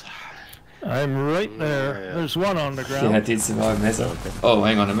cities? I'm right there. Yeah. There's one on the ground. Yeah, I did survive mess up. Oh,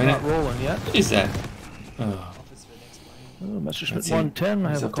 hang on a minute. Not rolling yet. What is that? Oh. Oh, Messerschmitt That's it. 110.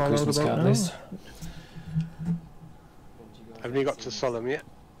 I He's have a off the call out Christmas about card now. list. Haven't you got to Solemn yet?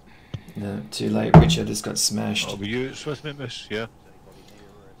 No, too late. Richard just got smashed. Oh, were you with me, miss? Yeah.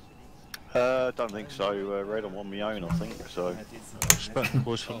 Don't think so. Red, I'm on my own, I think. So. Spent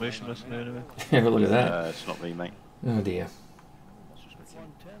close formation with me anyway. Have a look at that. It's not me, mate. Oh dear.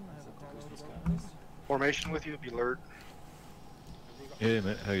 Formation with you, be alert. Yeah,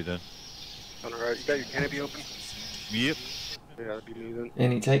 mate. How you doing? Alright, you got your canopy open? Yep. Yeah, that'd be me then.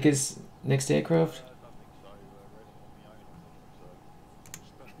 Any takers next aircraft?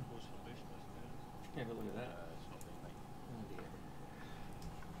 Have a look at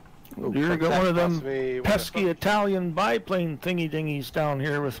that. You've got one of them Me, what pesky Italian biplane thingy dingies down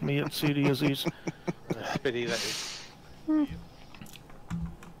here with me at CD Aziz. Spitty, that is. Any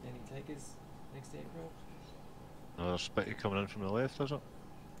takers next aircraft? Oh, there's Spitty coming in from the left, is it?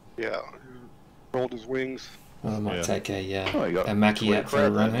 Yeah. Rolled his wings. Well, I might take Oh, you got a Mackie out for a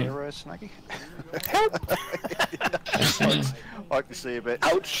run, eh? Snaggy. That's I can see about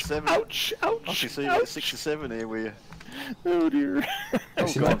Ouch! 7. Ouch! Ouch! I can see about 6 or 7 here with you. Oh dear.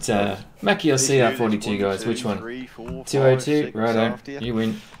 Actually, might Mackie or CR42, guys. Which one? 3, 4, 202. 5, 6 Righto. after You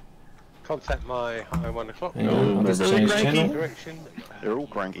win. Contact my high 1 o'clock. Hang on, I'll just change channel. Direction. They're all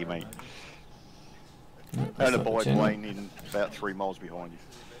cranky, mate. That's And a not the biplane channel. in about 3 miles behind you.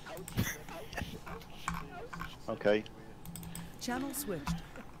 Okay. Channel switched.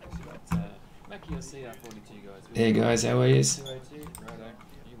 Mackie or CR42, guys. Hey guys, how are you?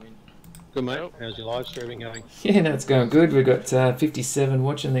 Good mate, how's your live streaming going? Yeah, no, it's going good. We've got 57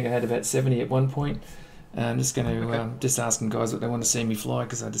 watching. I think I had about 70 at one point. I'm just going to just asking guys what they want to see me fly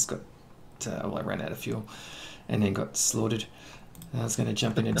because I just got, well, I ran out of fuel and then got slaughtered. I was going to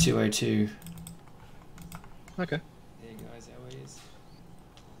jump in at 202. Okay. Hey guys, how are you?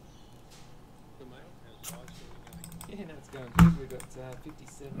 going good. We've got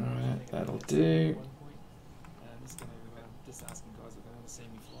 57. Alright, that'll do. I'm just going to just asking guys if they want to see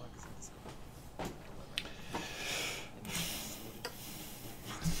me fly because I just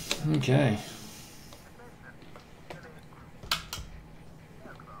got. Okay.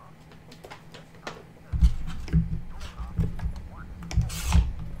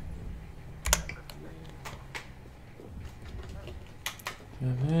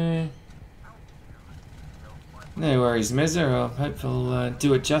 No worries, Mezza. I hope I'll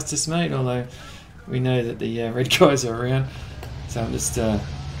do it justice, mate, although we know that the red guys are around. So I'm just going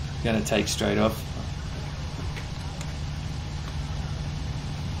to take straight off.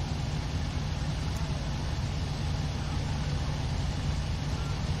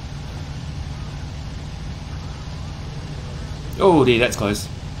 Oh dear, that's close.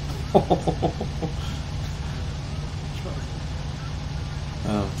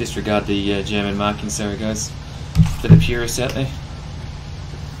 Oh, disregard the German marking, sorry guys. For the purists out there.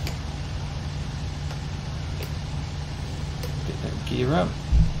 Get that gear up.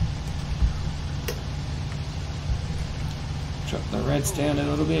 Drop the reds down a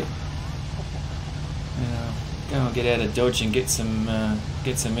little bit. Go and get out of dodge and get some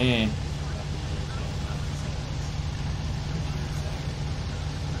air.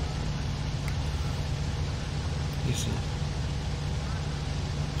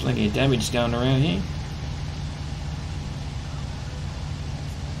 Plenty of damage going around here.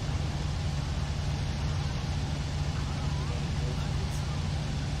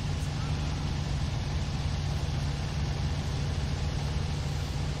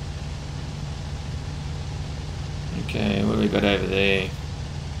 Okay, what have we got over there?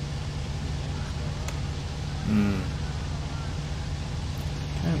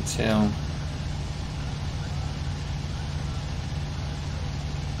 Can't tell.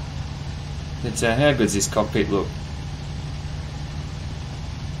 But how good's this cockpit look?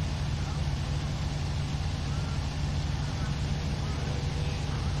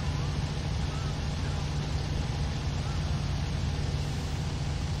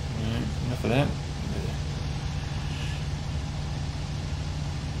 Enough of that.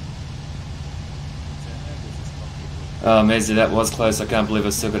 Oh, Mezza, that was close. I can't believe I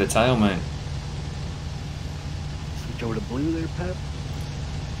still got a tail, mate. Switch over to blue there, Pep.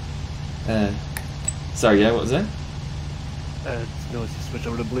 Sorry, yeah, what was that? No, it's just switch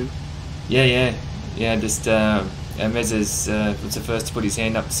over to blue. Yeah. Just Mezza's was the first to put his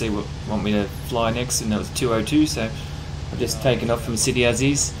hand up to see what want me to fly next, and that was 202. So I've just taken off from City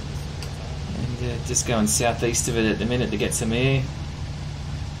Aziz and just going southeast of it at the minute to get some air.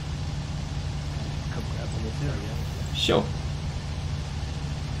 Sure.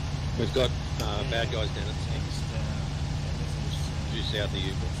 We've got bad guys down at Tanks. Due south of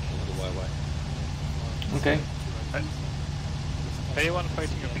you, but a little way away. Okay. Anyone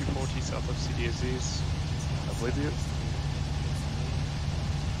fighting a P-40 south of CDSEs? I'm with you.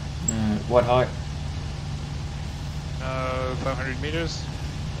 What height? 500 meters.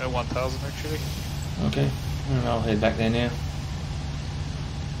 1,000 actually. Okay. I'll head back there now.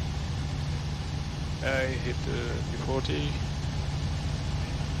 I hit the P-40.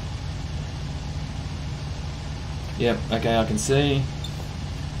 Yep, okay, I can see.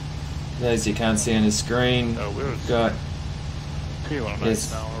 Those you can't see on the screen. We've got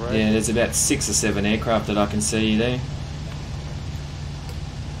P-109 now, right? Yeah, there's about 6 or 7 aircraft that I can see there.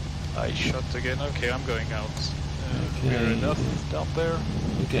 I shot again. Okay, I'm going out. Fair enough down there.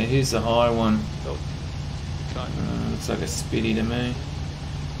 Okay, here's the high one. Oh, looks like a Spitty to me.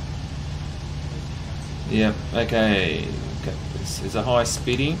 Yep, okay. This is a high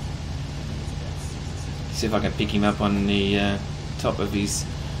Spitty. See if I can pick him up on the top of his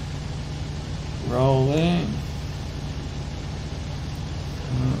roll there.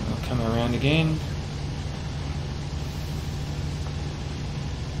 I'll come around again.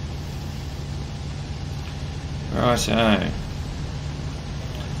 Righto.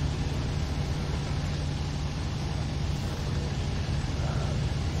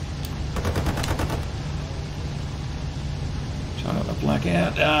 Try not to black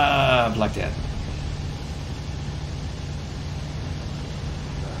out. Ah, blacked out.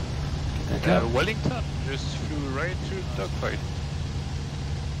 Get back up. Wellington just flew right through the dogfight.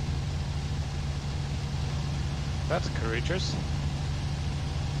 That's courageous.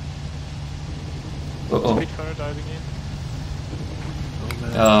 Spitfire diving in.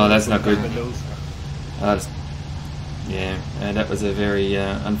 Oh, that's not good. Yeah, that was a very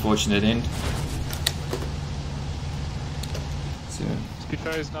unfortunate end. So,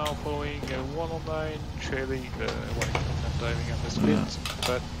 Spitfire is now following 109, trailing the Wellington and diving on the split,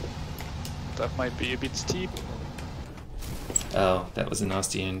 but that might be a bit steep. Oh, that was a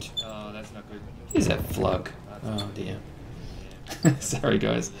nasty end. Oh, that's not good. Here's that flug. Oh dear. Sorry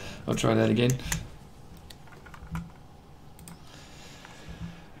guys, I'll try that again.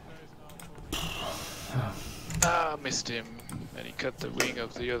 Ah, missed him, and he cut the wing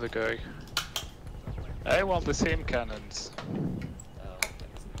of the other guy. I want the same cannons.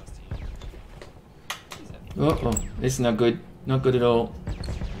 Oh, oh, it's not good. Not good at all.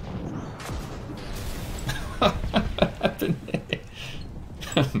 What happened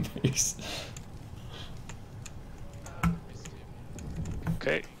there? Moose.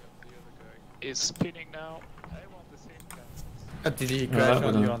 Okay. It's spinning now. I want the same cannons. Did he Oh, crash that on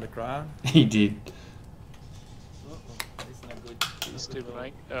would you have- on the ground? He did. It's not good. He's still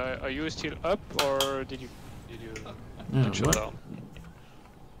flying. Are you still up, or did you Oh, shut what? down?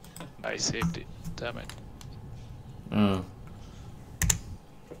 I saved it. Damn it. Oh.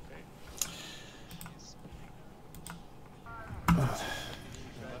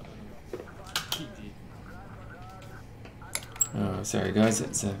 Oh, sorry guys,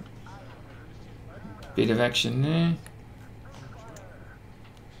 that's a bit of action there.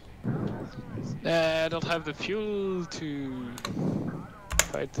 I don't have the fuel to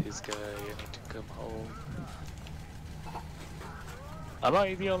fight this guy. I need to come home. Am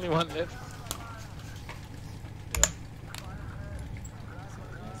I the only one left?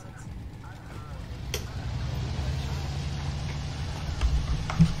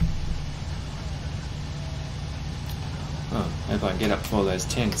 Oh, hope I can get up for all those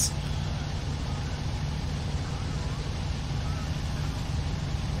tents.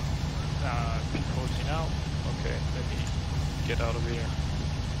 P40 now. Okay, let me get out of here.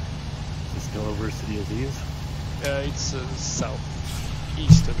 Is it still over City Aziz? It's south,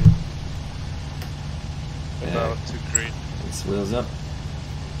 east of it. Yeah. About to green. This wheels up.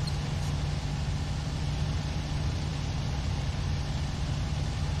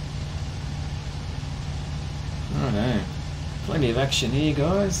 Righto. Plenty of action here,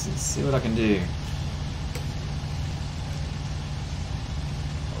 guys. Let's see what I can do.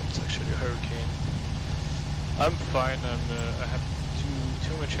 Oh, it's actually a hurricane. I'm fine. I have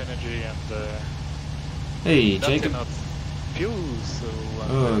too much energy and Hey, not Jacob. enough fuel. So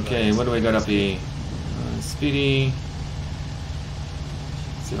I'm Oh, very okay, nice. what do we got up here? Speedy.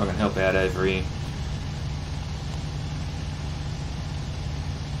 See if I can help out over here.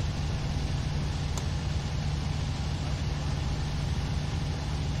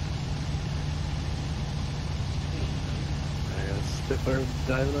 I got a Spitfire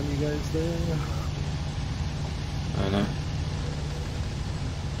diving on you guys there. I know.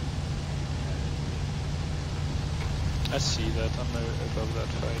 I see that. I'm above that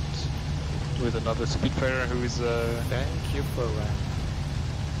fight with another Spitfire who is. Thank you for that.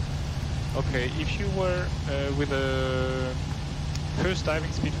 Okay, if you were with a first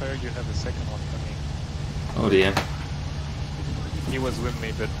diving Spitfire, you have a second one coming. Oh dear. He was with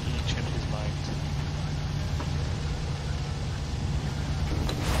me, but he changed his mind.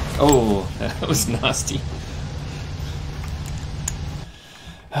 Oh, that was nasty.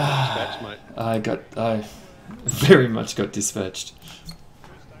 Dispatch, mate. I very much got dispatched.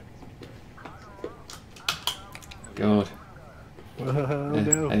 God. Oh,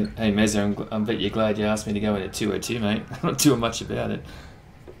 no. Hey Mezza, I bet you're glad you asked me to go in at 202, mate. I'm not doing much about it.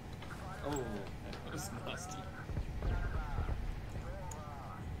 Oh, that was nasty.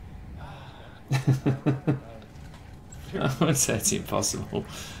 I would say it's impossible.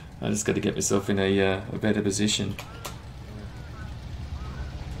 I just got to get myself in a better position.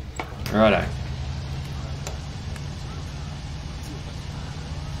 Righto.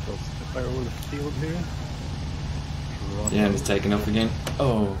 So Spitfire over the field here. Yeah, and it's taken off again.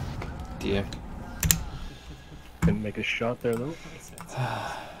 Oh, dear. Couldn't make a shot there though.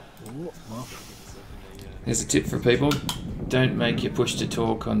 Oh, well. Here's a tip for people. Don't make your push to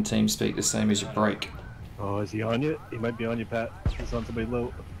talk on TeamSpeak the same as your brake. Oh, is he on you? He might be on you, Pat. He's on somebody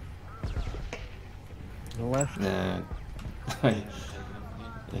low. On the left. No.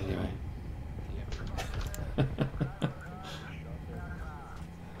 Anyway.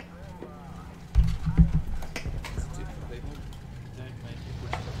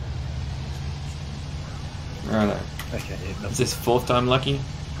 Righto. Okay, Is this fourth time lucky?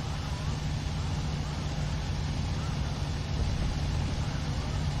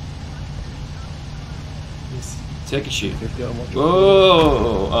 Yes. Turkey shoot.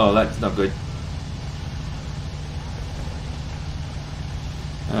 Whoa! Oh, that's not good.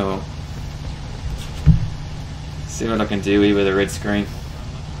 Oh well. See what I can do here with a red screen.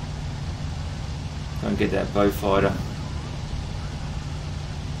 Try and get that bow fighter.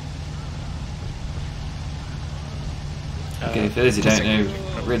 Okay, for those who don't know,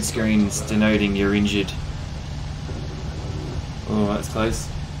 red screen's denoting you're injured. Oh, that's close.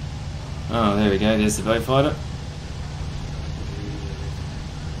 Oh, there we go, there's the boat fighter.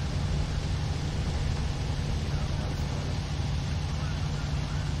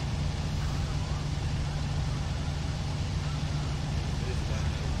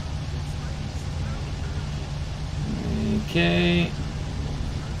 Okay.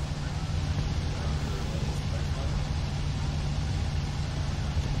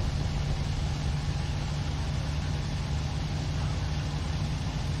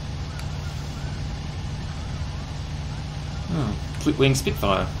 Oh, Flip Wing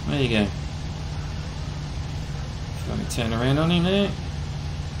Spitfire. There you go. Let me turn around on him there.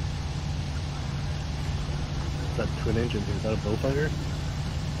 Is that twin engine? Is that a bullfighter?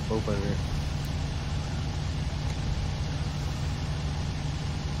 Bullfighter.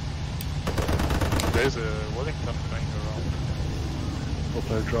 There's a Wellington flying around.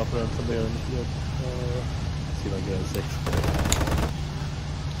 Bullfighter dropping on somebody on the field. Let's see if I can get a 6.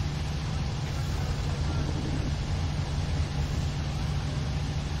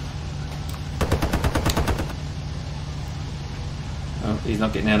 Oh, he's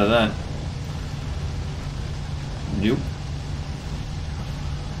not getting out of that. Nope.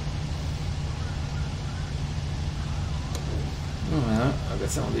 Oh, well, I've got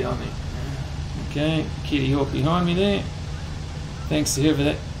someone behind me. Okay, Kitty Hawk behind me there. Thanks to whoever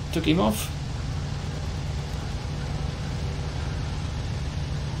that took him off.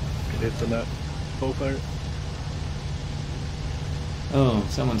 Get hit from that bullfighter. Oh,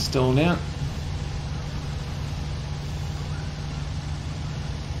 someone's stalled out.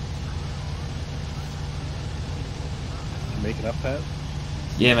 Make it up, Pat?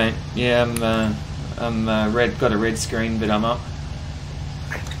 Yeah, mate. Yeah, I'm red. Got a red screen, but I'm up.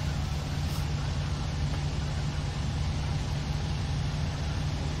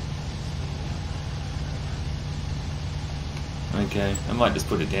 Okay, I might just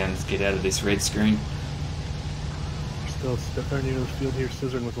put it down to get out of this red screen. Still Spitfire near the field here,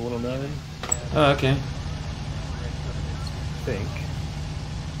 scissoring with the 109. Oh, okay. I think.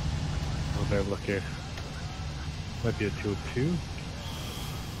 I'll better look here. Might be a 202.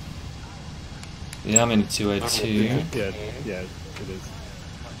 Yeah, I'm in a 202. Yeah, yeah, it is.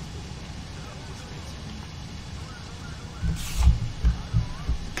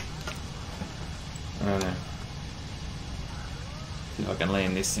 I don't know. See if I can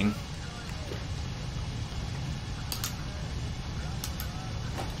land this thing.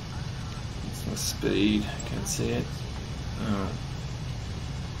 It's my speed. Can't see it. Oh.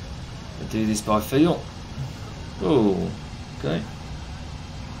 I do this by feel. Oh, okay.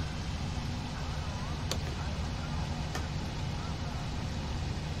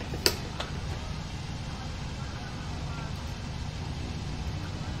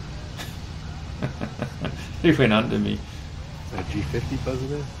 He went under me. Is that a G50 buzzing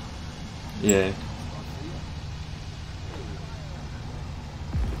there? Yeah.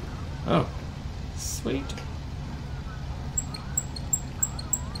 Oh, sweet.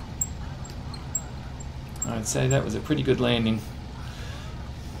 I'd say that was a pretty good landing.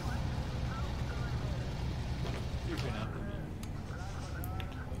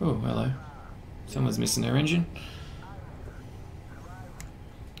 Oh, hello. Someone's missing their engine.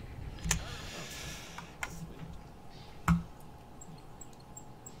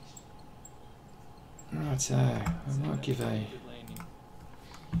 Right, so I might give a...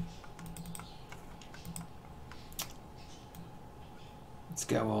 Let's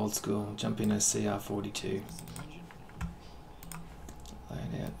go old school, jump in a CR42. Lay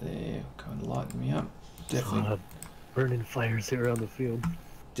it out there, kind of lighten me up. Definitely, burning fires here around the field.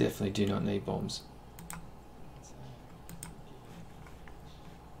 Definitely do not need bombs.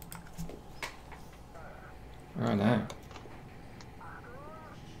 Right now.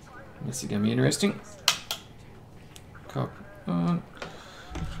 This is going to be interesting. Cock on.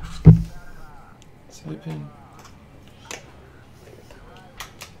 It's open.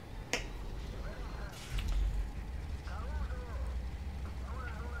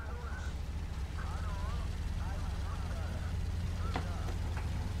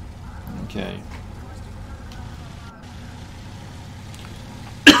 Okay.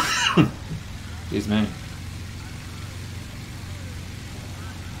 Excuse me.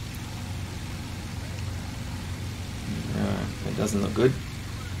 That doesn't look good.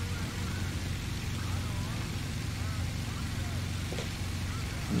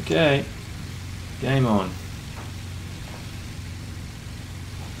 Okay. Game on.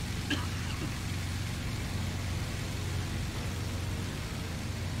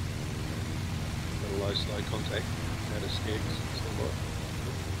 Low slide contact. That escapes.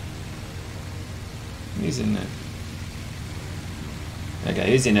 Who's in that? Okay,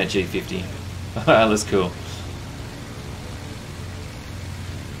 who's in that G50? That looks cool.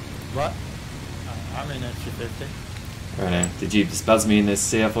 What? I'm in that G50. Right, did you just buzz me in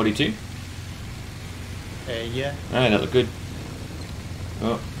this CR42? Yeah. Oh, that looked good.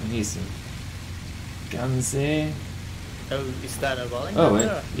 Oh, here's some guns there. Oh, is that a volley? Oh, wait.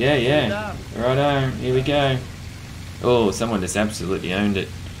 Yeah. Righto, here we go. Oh, someone just absolutely owned it.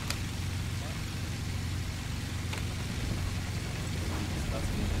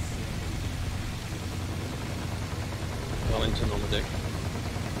 Wellington on the deck.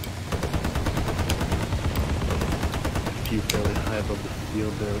 A few fairly high above the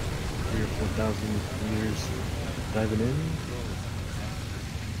field there, 3,000 or 4,000 meters diving in.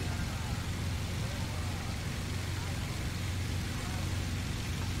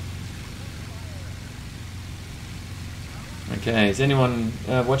 Okay, has anyone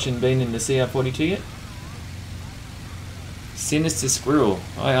watching been in the CR42 yet? Sinister Squirrel.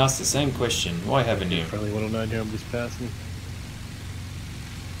 I asked the same question. Why haven't you? Probably 109 here, I'm just passing.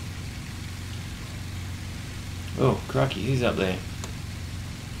 Oh, crikey, who's up there?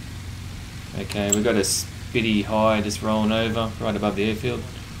 Okay, we've got a Spitty high just rolling over right above the airfield.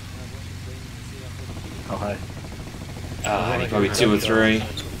 How high? Ah, probably 2 or 3.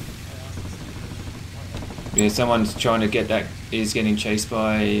 Yeah, someone's trying to get that, is getting chased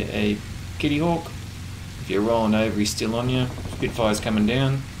by a Kitty Hawk. If you're rolling over, he's still on you. Spitfire's coming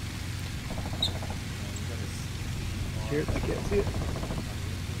down. Here, I can't see it.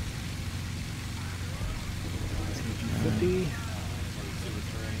 CG50.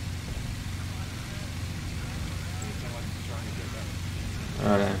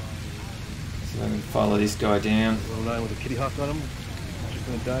 Righto. So I can follow this guy down. 109 with a Kitty Hawk on him. Just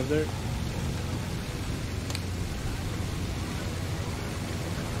gonna dive there.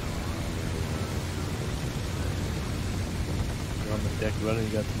 You're on the deck running,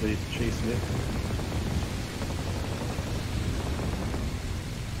 you got somebody chasing it.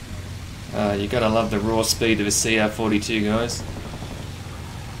 You gotta love the raw speed of a CR42, guys.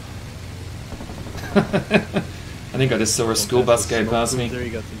 I think I just saw a school bus go past me. There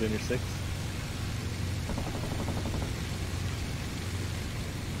you got some dinner 6.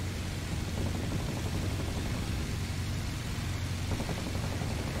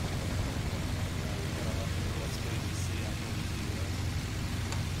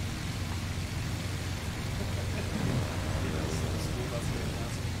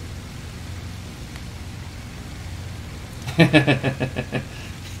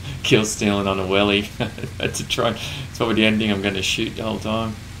 Kill stealing on a welly. That's a try. It's probably the ending I'm going to shoot the whole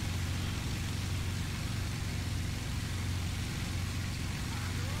time.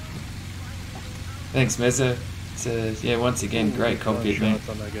 Thanks, Mezza. So yeah, once again, great cockpit, man.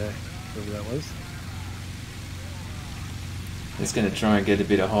 On that guy, whoever that was. Just going to try and get a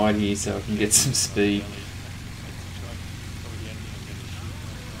bit of height here so I can get some speed.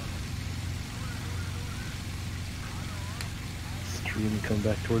 Stream and come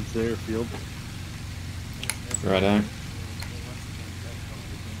back towards the airfield. Righto.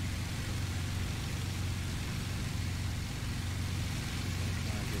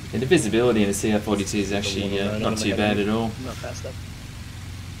 Yeah, the visibility in the CR42 is actually not too bad at all. Not fast up.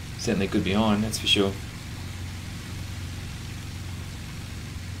 Certainly good behind, that's for sure.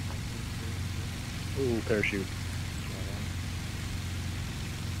 Ooh, parachute.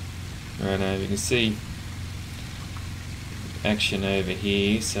 Righto, you can see action over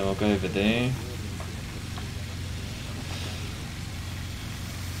here, so I'll go over there.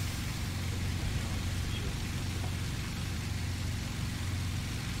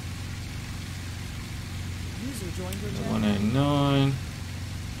 User joined your channel. 109.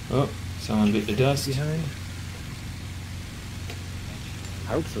 Oh, someone bit the dust. Behind.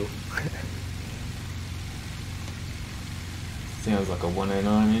 I hope so. Sounds like a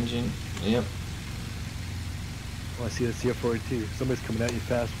 109 engine. Yep. Oh, I see the CF42. Somebody's coming at you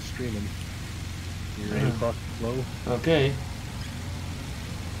fast streaming. You're 8 o'clock low. Okay.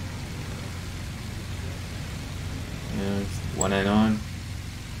 Yeah, it's 109.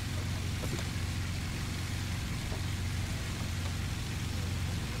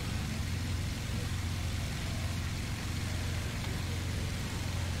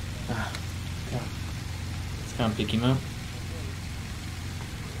 Ah, God. Let's can't pick him up.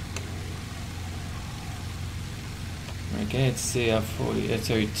 Okay, it's CR40,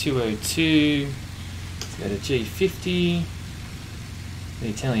 sorry, 202. Let's go to G50. The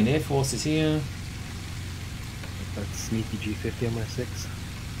Italian Air Force is here. That sneaky G50 on my 6.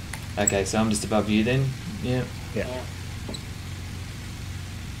 Okay, so I'm just above you then. Yeah. Yeah.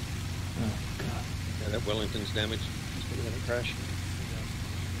 Oh god. Yeah, that Wellington's damaged. Just look at that crash.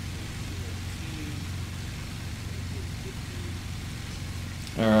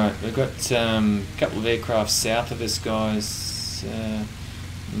 Alright, we've got a couple of aircraft south of us, guys.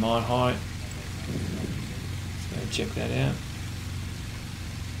 Mile height. Let's go check that out.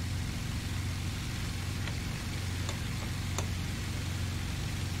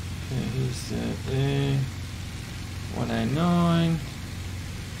 Okay, who's that there? 109.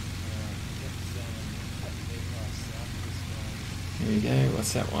 Here we go,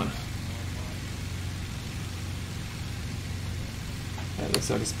 what's that one? That looks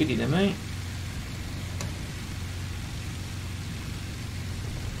like a Spitty to me.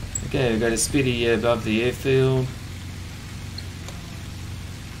 Okay, we've got a Spitty above the airfield.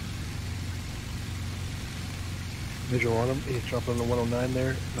 Visual on them. He's dropping on the 109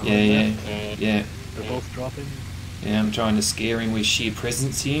 there. Yeah. They're both dropping. Yeah, I'm trying to scare him with sheer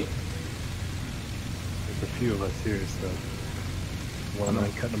presence here. There's a few of us here, so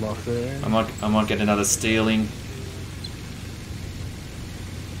 109 cutting them off there. I might get another stealing.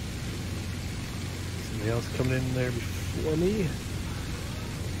 Somebody else coming in there before me.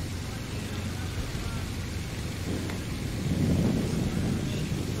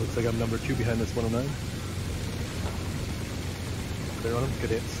 Looks like I'm number 2 behind this 109. Clear on him, good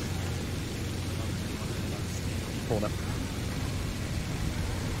hits. Pulling up.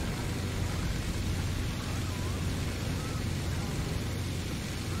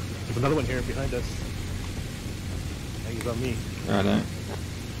 There's another one here behind us. I think he's on me. Righto.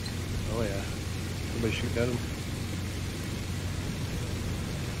 Oh yeah. Somebody shoot at him.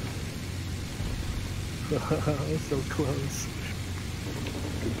 So close.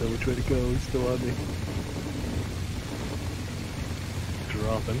 Couldn't tell which way to go. He's still on me.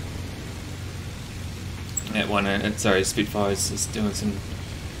 Dropping. That one, sorry, Spitfire's just doing some.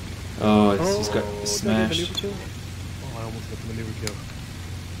 Oh, it's just got Did I smashed. get the maneuver kill? Oh, I almost got the maneuver kill.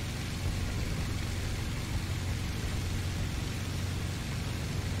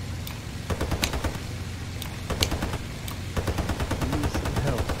 Need some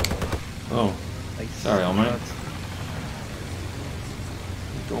help. Oh, Nice. sorry, old mate.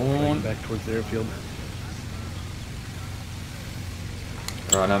 Go on. Back towards the airfield.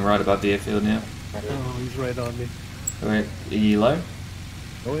 Right, I'm right above the airfield now. Oh, he's right on me. Wait, are you low?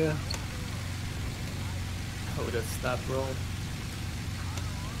 Oh yeah. Oh, that stop roll.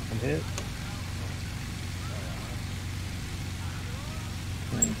 I'm hit.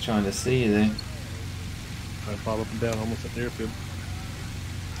 I'm trying to see you there. Trying to follow up and down almost at the airfield.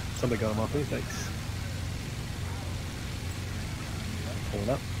 Somebody got him off me, thanks. Pulling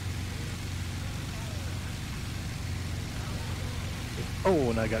up. Oh,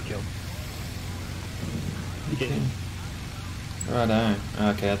 and I got killed. Okay. Righto.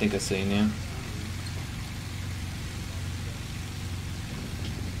 Okay, I think I see you now.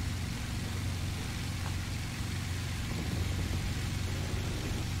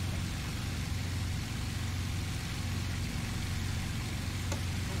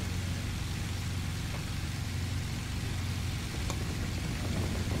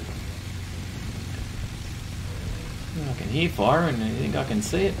 I can hear fire and I think I can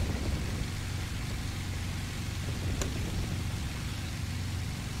see it.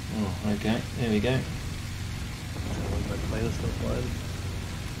 Oh, okay, there we go. My plane is still flying.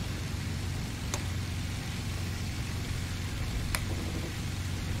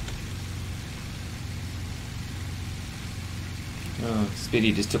 Oh,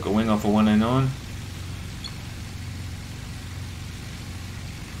 Spitty just took a wing off a 109.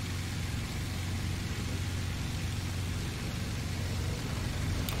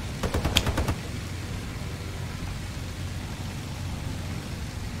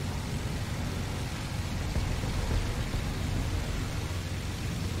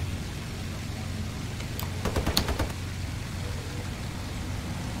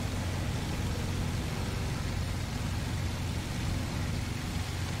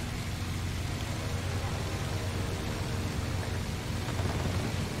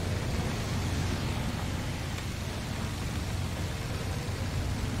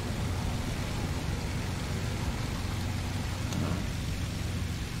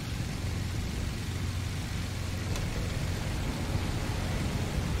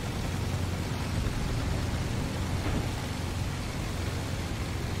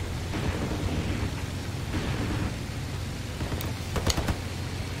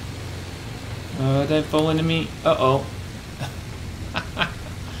 Don't fall into me. Uh-oh.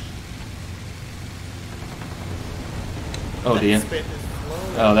 Oh dear.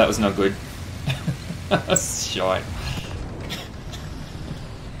 Oh, that was not good. Shite.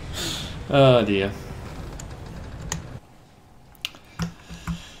 Oh dear.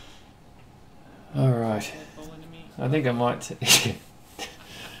 Alright. I think I might I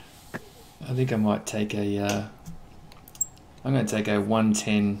think I might take a I'm gonna take a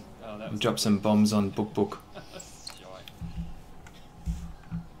 110 and drop some bombs on Book.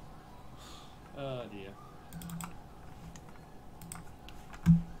 Oh dear.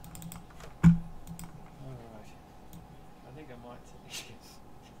 Alright. I think I might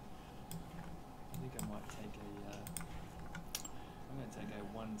take a I'm gonna take a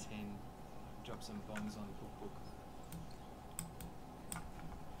 110, drop some bombs on Book.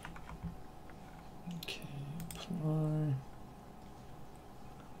 Okay, apply.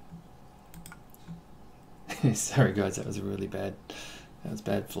 Sorry guys, that was really bad. That was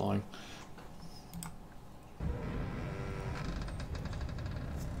bad flying.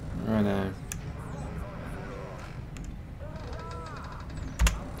 Righto.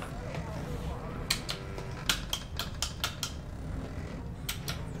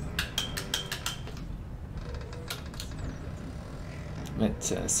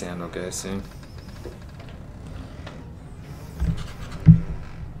 That sound will go soon.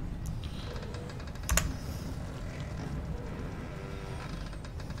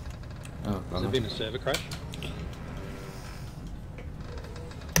 Oh, Has there been a server crash?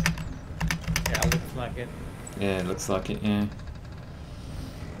 Yeah, looks like it. Yeah, it looks like it, yeah.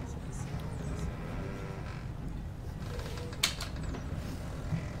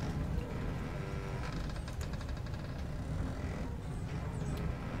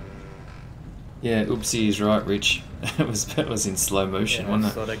 Yeah, oopsie is right, Rich. It was in slow motion, Yeah, I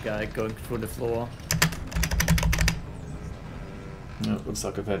wasn't saw that guy going through the floor. Oh, it looks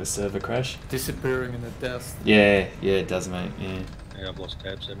like I've had a server crash. Disappearing in the dust. Yeah, yeah, it does, mate. Yeah. Yeah, I've lost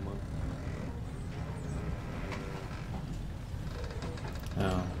tab 7-1.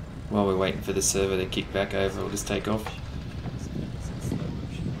 Oh, while we're waiting for the server to kick back over, we'll just take off.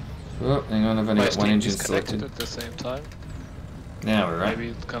 Oh, hang on, I've only got one engine selected. At the same time. Now we're right. Maybe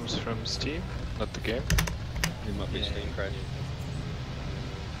it comes from Steam, not the game. It might be a Steam crash.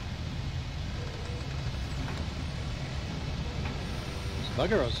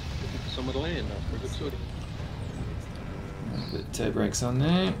 Bugger, I was looking for somewhere to land after a good sortie. Put toe brakes on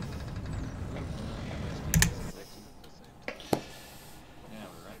there.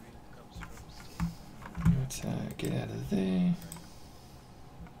 Let's get out of there.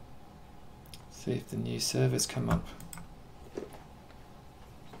 See if the new servers come up.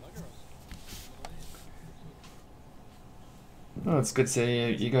 Oh, it's good to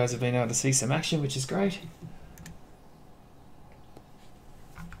see you guys have been able to see some action, which is great.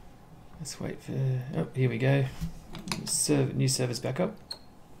 Let's wait for... Oh, here we go. New servers back up.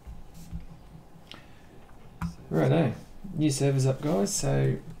 Righto. New servers up, guys.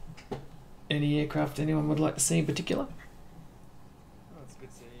 So, any aircraft anyone would like to see in particular? Oh, it's good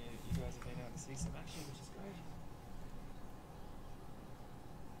to see you guys have been able to see some action, which is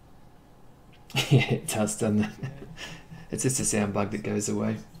great. Yeah, it does, doesn't it? It's just a sound bug that goes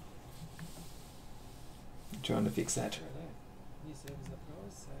away. I'm trying to fix that. New servers up,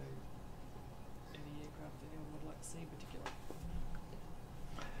 guys. So, any aircraft anyone would like to see in particular?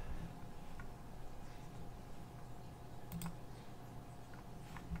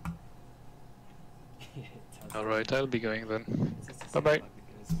 Alright, I'll be going then. Bye bye.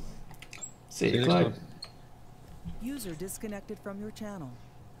 See you, Clyde. User disconnected from your channel.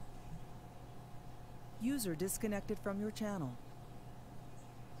 User disconnected from your channel.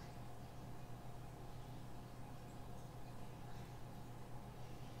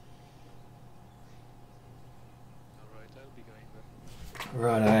 Alright, I'll be going then.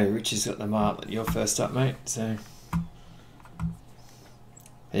 Righto, Richie's got the martlet. You're first up, mate. So,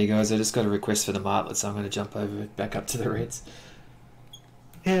 hey guys, I just got a request for the martlet, so I'm going to jump over back up to the Reds.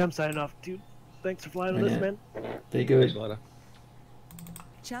 Yeah, I'm signing off, dude. Thanks for flying with us, man. Be good.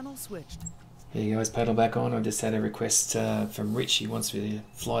 Channel switched. Here you guys, paddle back on. I just had a request from Rich. He wants me to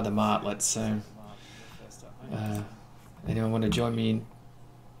fly the martlet, so anyone want to join me in?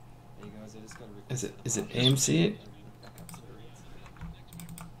 Is it AMC it?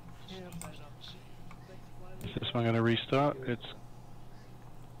 Is this one going to restart? It's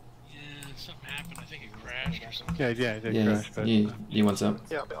Something happened. I think it crashed or something. yeah, it did Yeah, crash. But new one's up.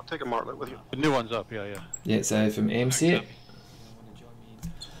 Yeah, I'll take a martlet with you. the new one's up. Yeah. Yeah, so from AMC it.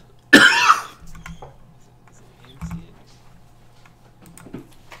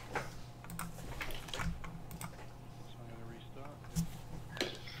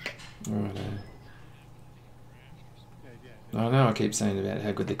 Right. I know I keep saying about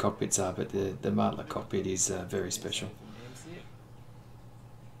how good the cockpits are, but the Martlet cockpit is very special.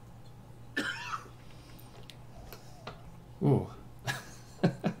 Ooh.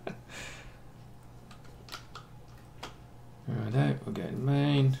 Righto, we'll go to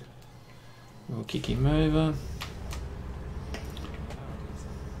main. We'll kick him over.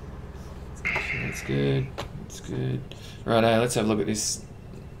 That's good. That's good. Righto, let's have a look at this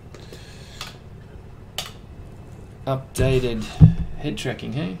updated head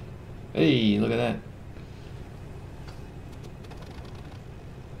tracking, hey? Hey, look at that.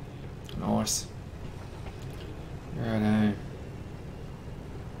 Nice. Righto.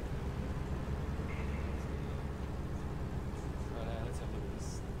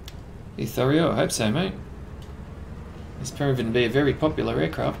 Ethereal, I hope so, mate. It's proven to be a very popular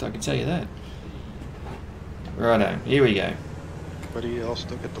aircraft, I can tell you that. Righto, here we go. Anybody else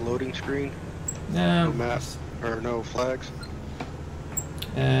look at the loading screen? No. No maps or no flags?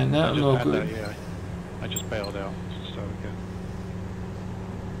 No, I'm all good. Yeah, I just bailed out, so okay.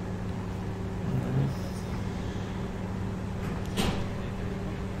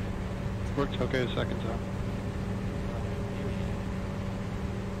 Worked okay the second time.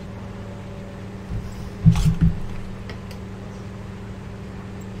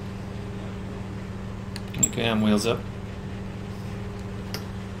 Okay, I'm wheels up.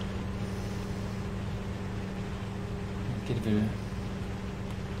 Get a bit of...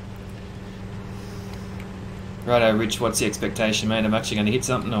 Righto, Rich, what's the expectation, mate? I'm actually going to hit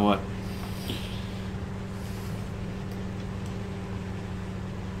something or what?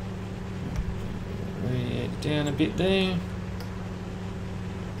 Radiate down a bit there.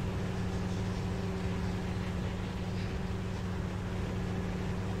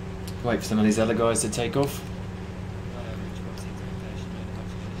 Wait for some of these other guys to take off.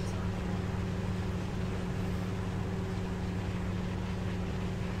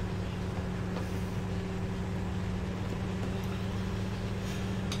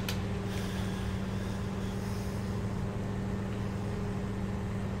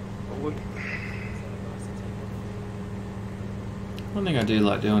 One thing I do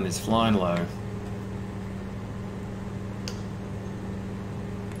like doing is flying low.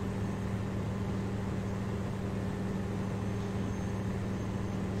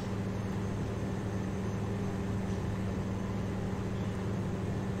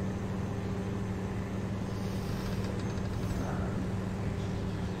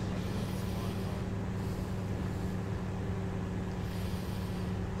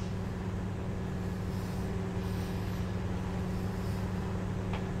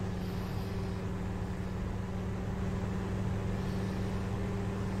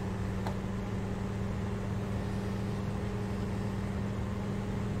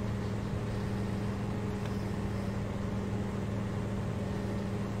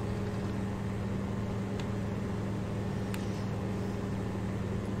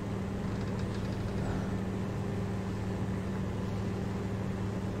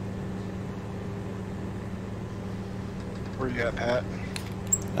 Where you at, Pat?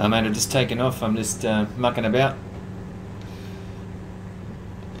 Mate, I'm just taking off. I'm just mucking about.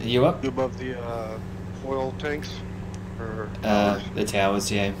 Are you up? You above the oil tanks? Or the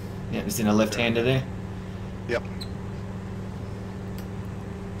towers, yeah. Yeah, it's in a left-hander there. Yep.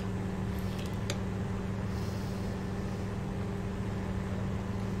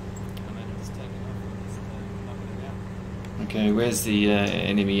 Okay, where's the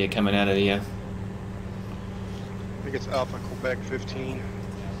enemy coming out of here? I think it's Alpha Quebec 15.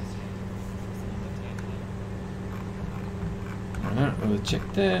 Alright, we'll check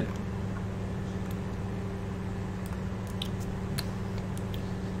that.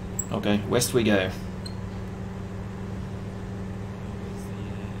 Okay, west we go.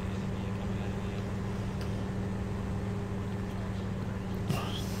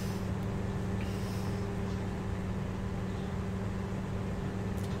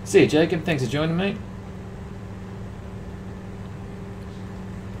 See you, Jacob. Thanks for joining me.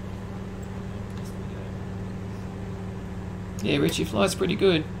 Yeah, Richie flies pretty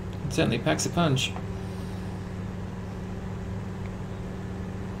good. It certainly packs a punch.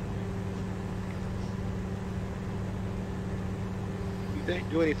 You think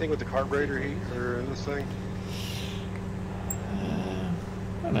do anything with the carburetor heat or this thing?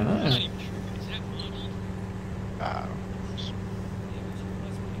 I don't know.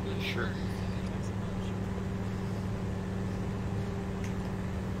 Sure.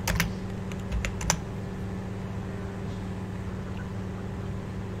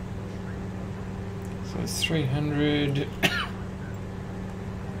 So it's 300.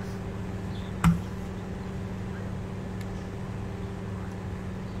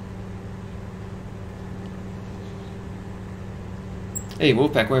 Hey,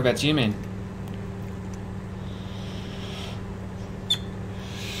 Wolfpack, whereabouts you, man?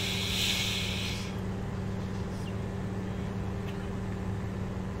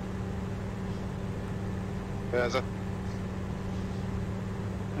 There's a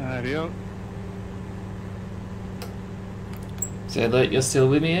Adio. So, Luke, you're still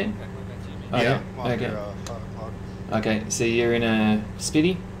with me, eh? Oh, yeah, I'm okay. here, 5 o'clock. Okay, so you're in a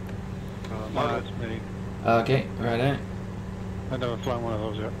Spitty? No, that's me. Okay, righto. I've never flown one of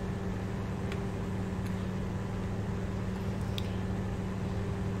those yet.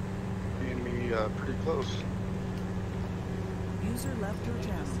 The enemy pretty close. User left your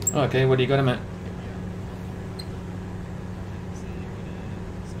channel. Okay, what do you got him at?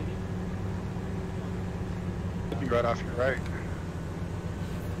 Could be right off your right.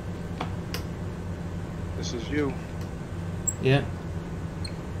 This is you. Yeah.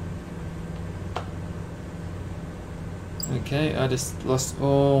 Okay, I just lost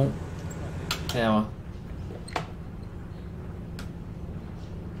all power.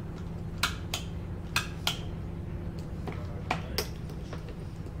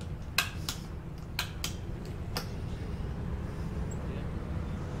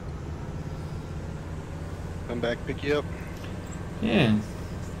 Come back, pick you up. Yeah.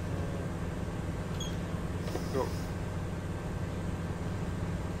 Go.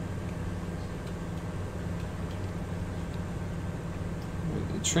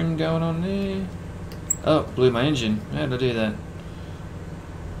 Trim going on there. Oh, blew my engine. How did I do that?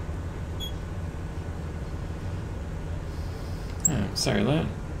 Oh, sorry, Lou.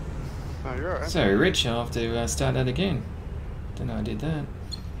 Oh, you're alright. Sorry, Rich. I'll have to start that again. Don't know I did that.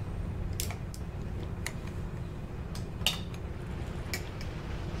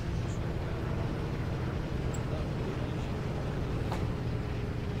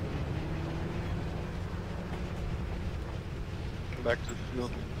 Come back to the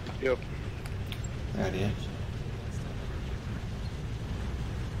field. Pick you up. Right here.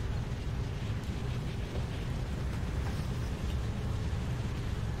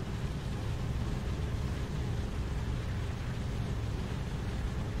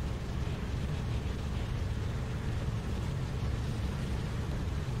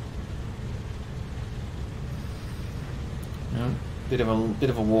 No, bit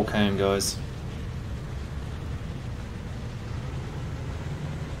of a walk home, guys.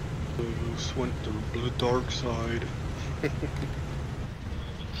 Just went to the dark side.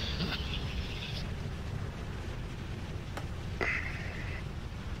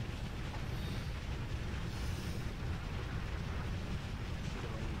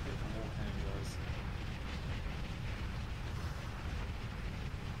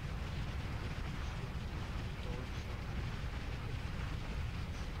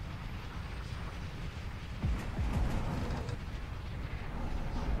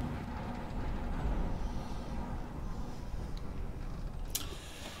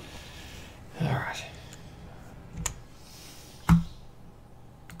 Alright.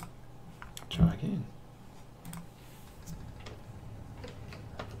 Try again.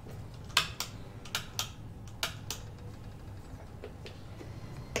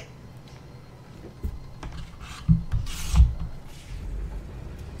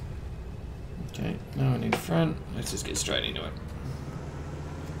 Okay, no one in front. Let's just get straight into it.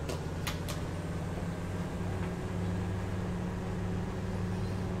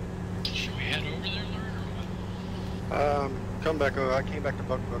 Should we head over there, Lord, or what? Come back. I came back to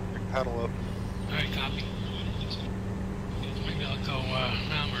Buck, pick paddle up. Alright, copy. Maybe I'll go,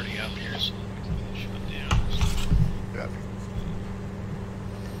 I'm already up here, so shut down. Yeah.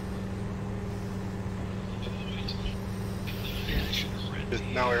 Yeah, I should have read Is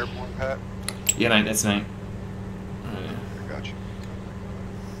now airborne, Pat? Yeah, mate, that's me. I got you.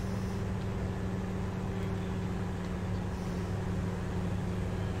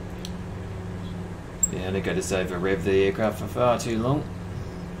 Yeah, I think I just over rev the aircraft for far too long.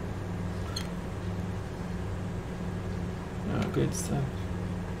 Oh, good stuff.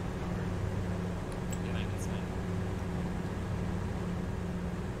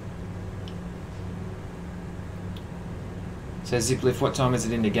 So Ziplift, what time is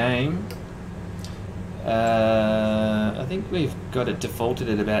it in the game? I think we've got it defaulted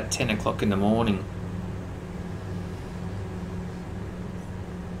at about 10 o'clock in the morning.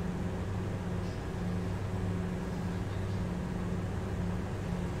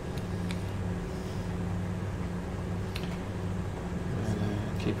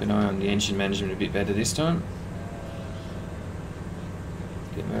 Keep an eye on the engine management a bit better this time.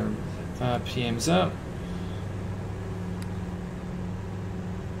 Get my RPMs up.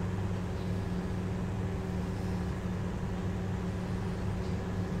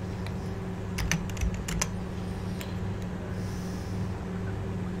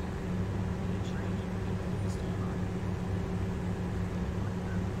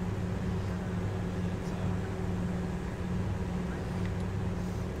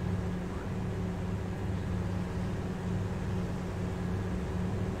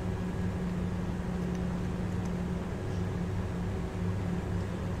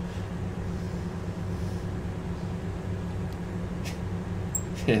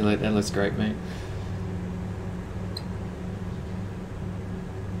 Yeah, that looks great, mate.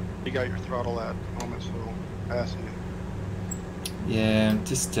 You got your throttle at the moment, so passing you. Yeah, I'm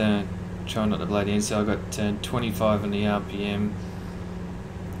just trying not to blow the inside. I've got 25 on the RPM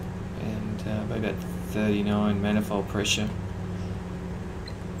and about 39 manifold pressure.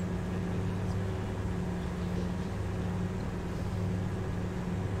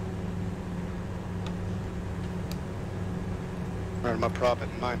 Running my prop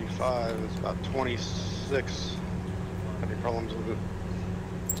at 95, it's about 26. Any problems with it?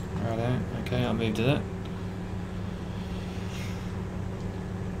 Righto, okay, I'll move to that.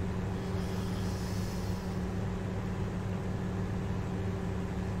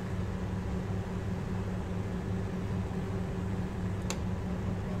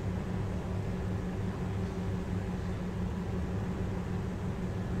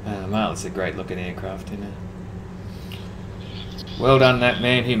 Well, it's a great looking aircraft, isn't it? Well done, that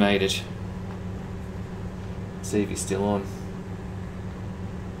man, he made it. See if he's still on.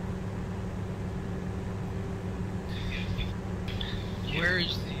 Where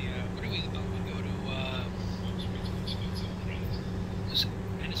is the, what are we about to go to, is it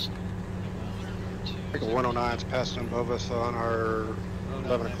Madison? I think a 109's passing above us on our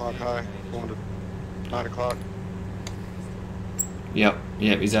 11 o'clock high, going to 9 o'clock. Yep,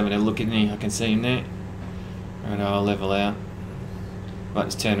 he's having a look at me. I can see him there. Right, I'll level out. Right,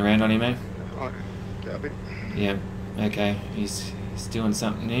 just turn around on him, eh? Copy. Yep, okay, he's doing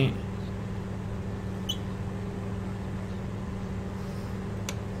something there.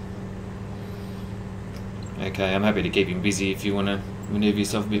 Okay, I'm happy to keep him busy if you want to maneuver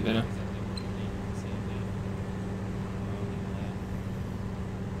yourself a bit better.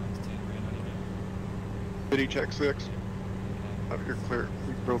 City check 6. Oh, you're clear.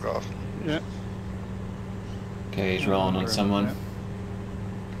 We broke off. Yeah. Okay, he's rolling on someone.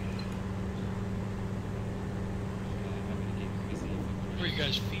 Were you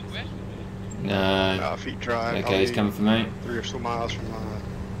guys feet wet? No. Feet dry. Okay, he's coming for me. 3 or so miles from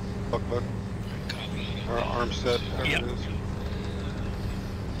Buck. Or arm set, whatever it is.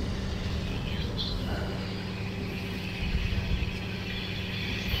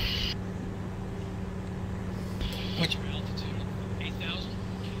 What's your altitude? 8,000?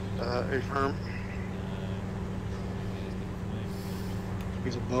 A firm.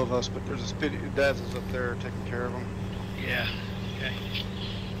 He's above us, but there's a speedy. Daz is up there taking care of him. Yeah. Okay.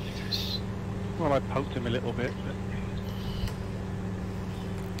 Well, I poked him a little bit, but...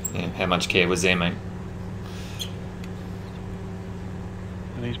 Yeah, how much care was there, mate?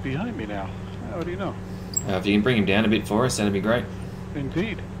 And he's behind me now. How do you know? If you can bring him down a bit for us, that'd be great.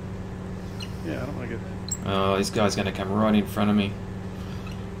 Indeed. Yeah, I don't want to get... Oh, this guy's going to come right in front of me.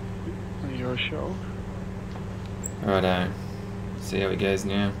 Your show. Righto. See how it goes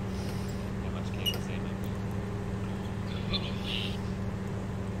now.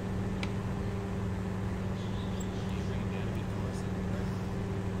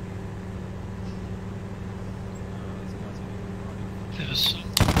 Yes.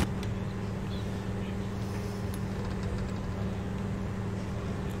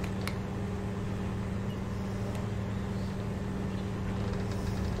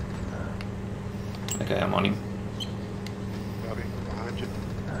 Okay, I'm on him. Copy. Behind you.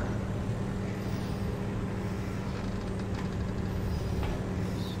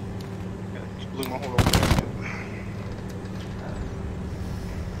 Just blew my oil gasket.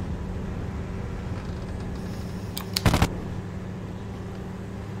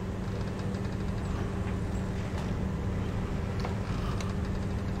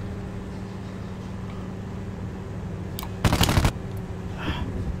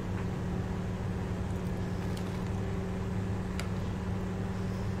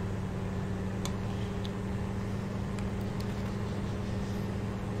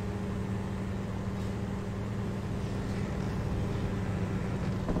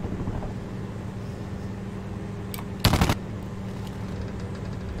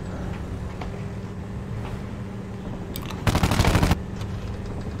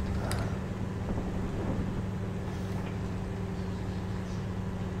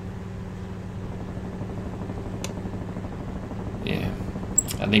 Yeah.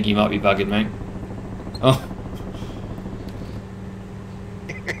 I think he might be bugging, mate. Oh.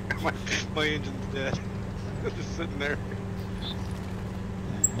 my engine's dead. Just sitting there.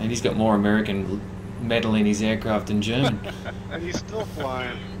 And he's got more American metal in his aircraft than German. And he's still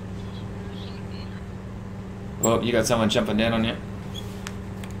flying. Well, you got someone jumping down on you.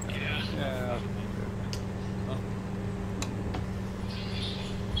 Yeah.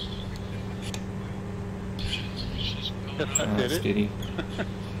 I did it. Steady.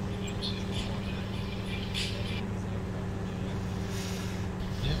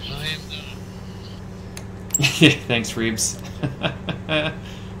 Yeah, thanks, Ribs.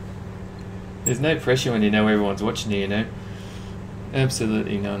 There's no pressure when you know everyone's watching you, you know?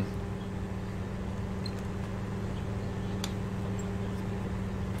 Absolutely none.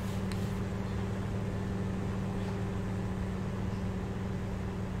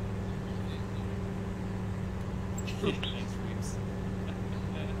 Oops.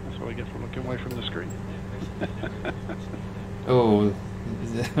 That's what I get for looking away from the screen. Oh.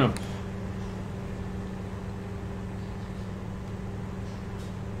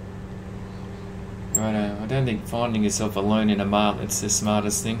 Right, I don't think finding yourself alone in a martlet's the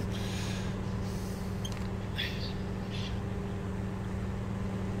smartest thing.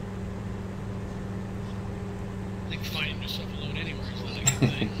 I think finding yourself alone anywhere is not a good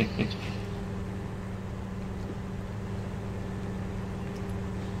thing.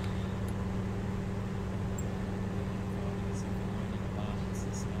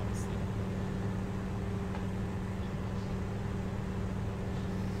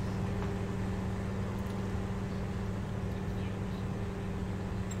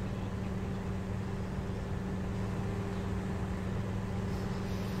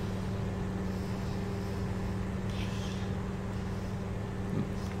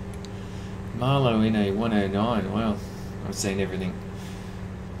 Marlow in a 109, wow, I've seen everything.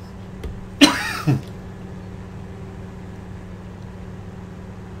 Tyler,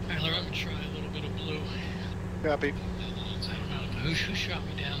 I'm gonna try a little bit of blue. Copy. I don't know who shot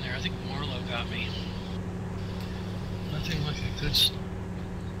me down there. I think Marlow got me. Nothing like a good.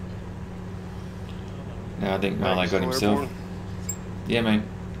 No, I think Marlow got himself. Yeah, mate.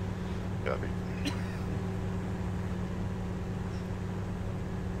 Copy.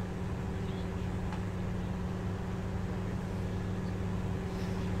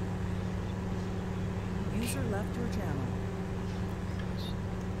 User left your channel.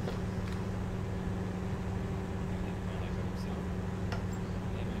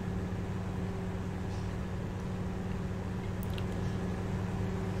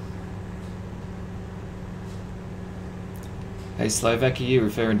 Hey Slovak, are you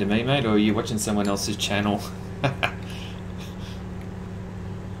referring to me, mate, or are you watching someone else's channel? Oh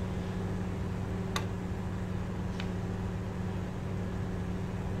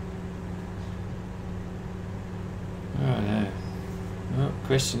no. Well,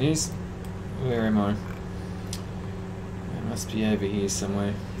 question is, where am I? I must be over here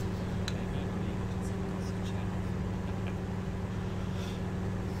somewhere.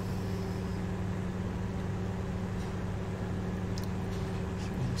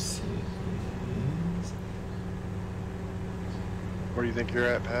 Where do you think you're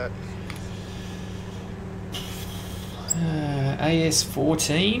at, Pat?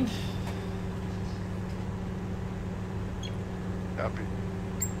 AS14? Copy.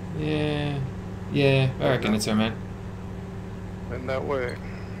 Yeah. Yeah, I reckon it's alright, man. Heading that way.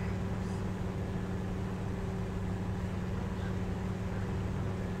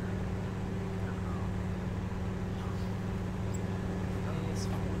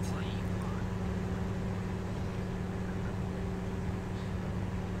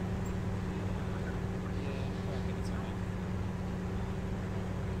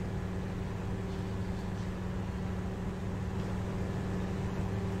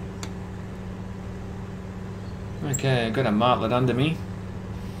 Okay, I've got a martlet under me.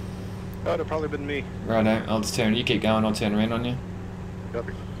 Oh, it'd probably been me. Righto, I'll just turn. You keep going, I'll turn around on you.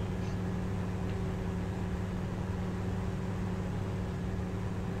 Copy.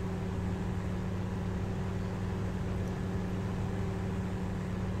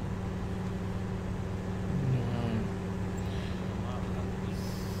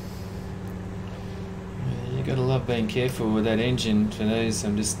 You gotta love being careful with that engine for those.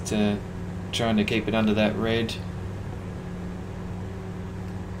 I'm just trying to keep it under that red.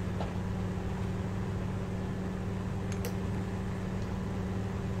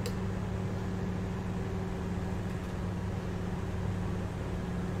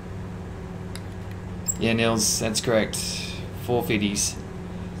 Yeah, Nils, that's correct. 450s.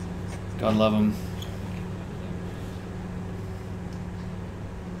 God love them.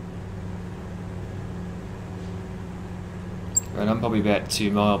 Right, I'm probably about 2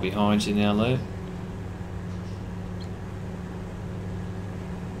 miles behind you now, Lou.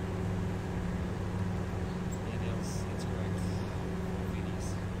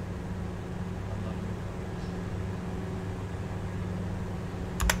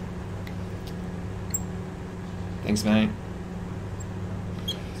 Thanks, mate.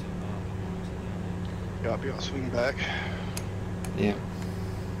 Copy, I'll swing back. Yeah.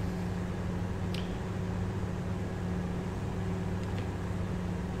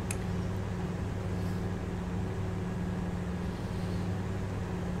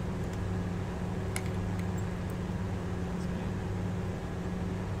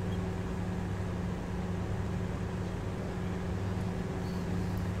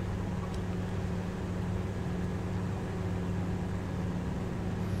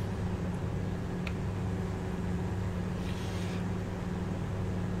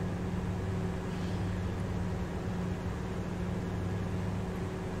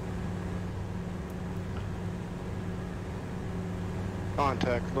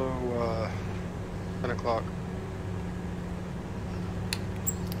 Contact low, 10 o'clock.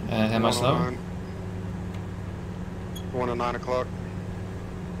 How much lower? 1 to 9 o'clock.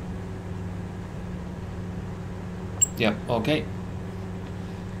 Yep, okay.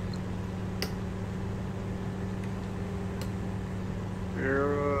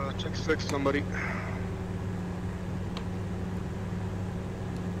 Here, check 6, somebody.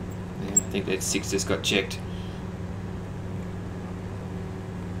 Yeah, I think that 6 just got checked.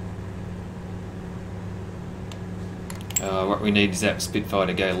 What we need is that Spitfire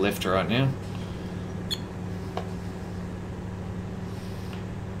to go left right now.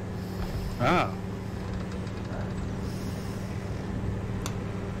 Ah.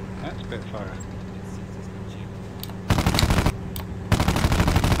 That's Spitfire.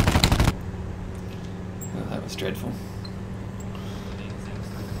 Oh, that was dreadful.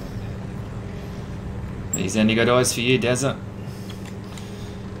 He's only got eyes for you, Dazza.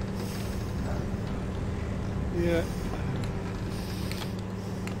 Yeah.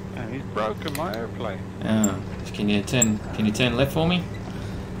 And he's broken my airplane. Oh, can you turn left for me?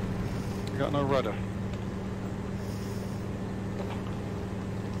 You got no rudder.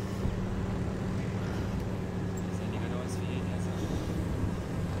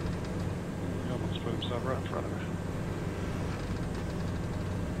 He almost put himself right in front of me.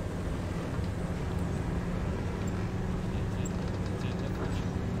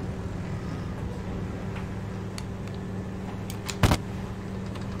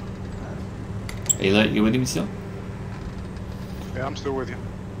 You with him still? Yeah, I'm still with you.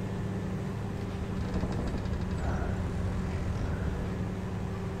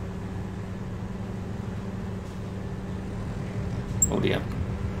 Oh dear.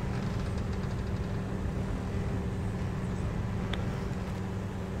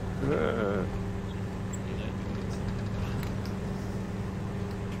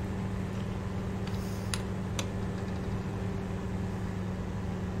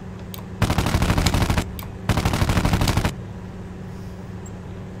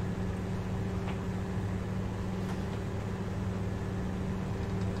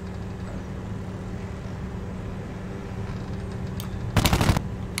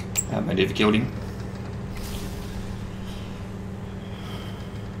 Maybe if you killed him.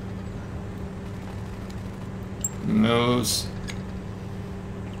 Moose.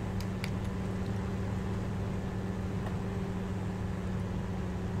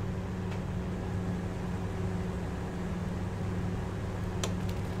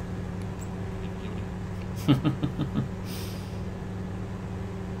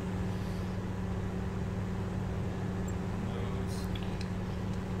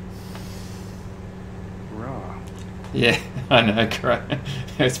 Yeah, I know, correct.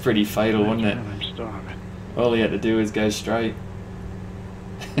 It's pretty fatal, wasn't it? I'm starving. All he had to do was go straight.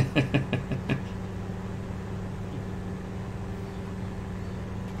 It's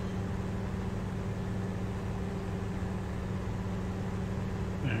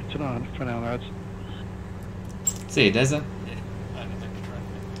on for now, lads. See you, Deza.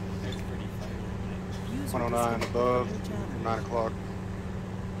 109 above, 9 o'clock.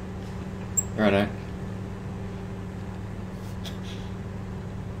 Righto.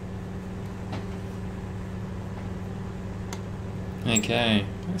 Okay,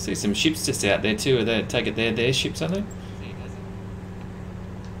 I see some ships just out there too. Are they, take it they're their ships, are they?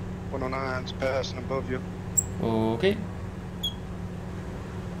 109's passing above you. Okay.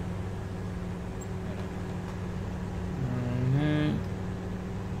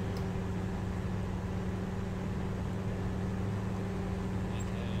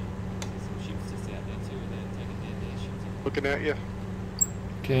 Looking at you.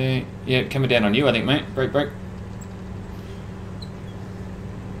 Okay, yeah, coming down on you, I think, mate. Break.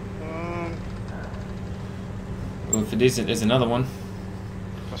 Well, if it isn't, there's another one.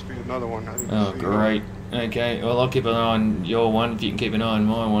 Must be another one. Oh, great. Okay, well, I'll keep an eye on your one if you can keep an eye on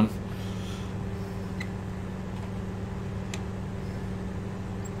my one.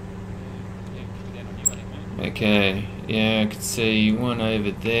 Okay, yeah, I can see one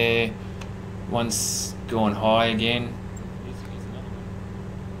over there. One's gone high again.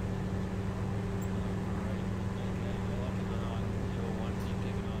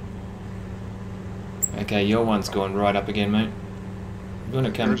 Okay, your one's gone right up again, mate. You want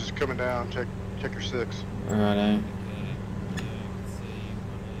to come? Yours is coming down. Check your 6. Righto.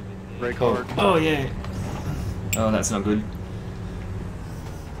 Brake hard. Oh yeah. Oh, that's not good.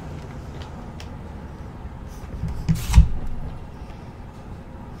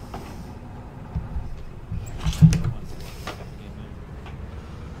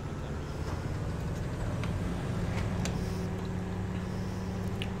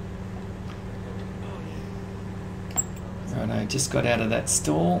 I just got out of that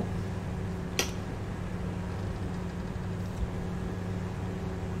stall.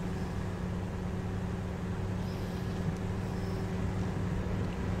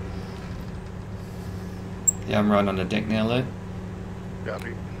 Yeah, I'm right on the deck now, Lou.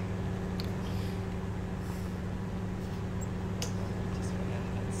 Copy.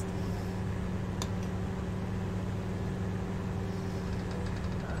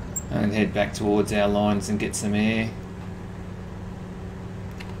 And head back towards our lines and get some air.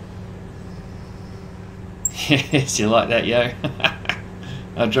 Yes, you like that, yo?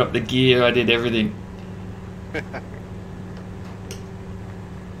 I dropped the gear, I did everything.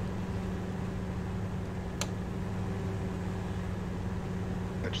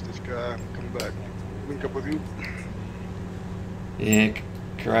 Catch this guy, come back, link up with you. Yeah,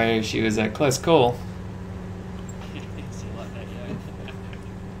 Crow, she was a close call.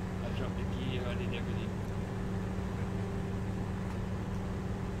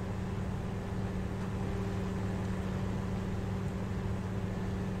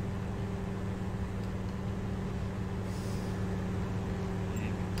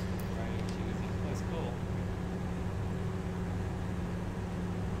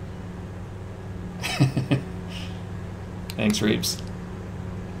 Thanks, Reeves.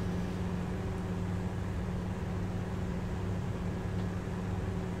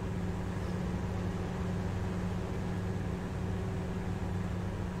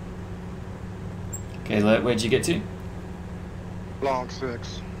 Okay, where'd you get to? Long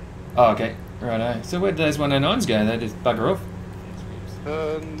 6. Oh, okay. Righto. So where'd those 109s go? They just bugger off?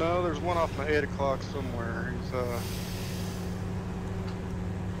 No, there's one off my 8 o'clock somewhere. He's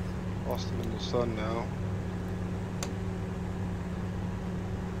lost him in the sun now.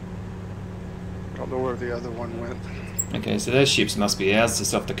 I don't know where the other one went. Okay, so those ships must be ours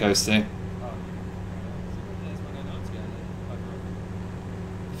just off the coast there.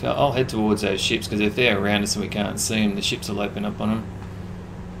 I'll head towards those ships because if they're around us and we can't see them, the ships will open up on them.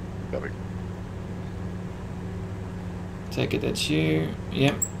 Copy. Take it, that's you.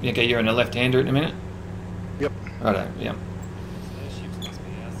 Yep. Okay, you're on the left-hander in a minute? Yep. Righto, yep.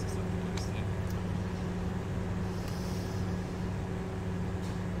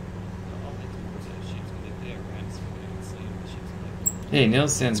 Hey,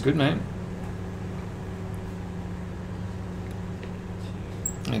 Nils, sounds good, mate.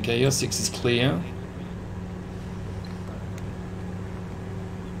 Okay, your 6 is clear.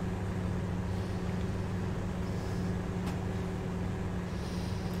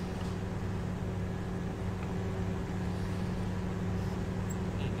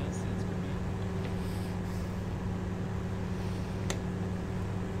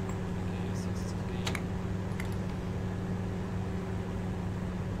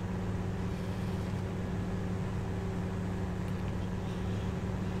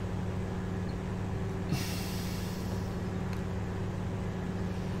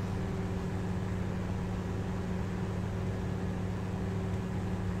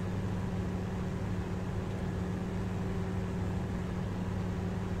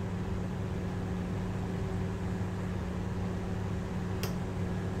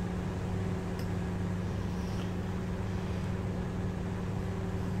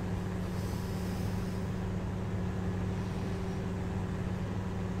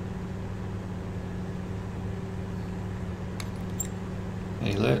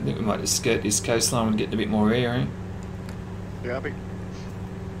 Hey, look, I think we might just skirt this coastline and get a bit more air, eh? Yeah, I'll be.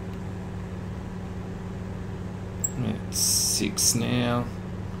 At 6 now.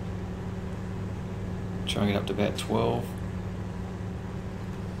 Try and get up to about 12.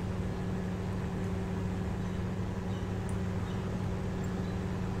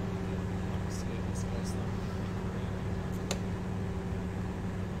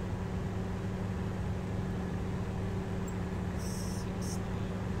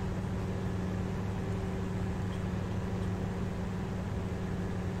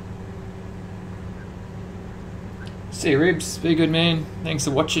 See you, Ribs. Be good, man. Thanks for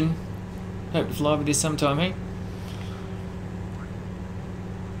watching. Hope to fly with you sometime, eh?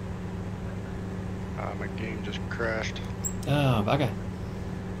 My game just crashed. Oh, bugger.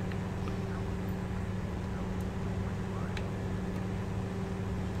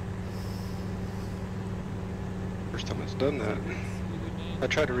 First time it's done that. I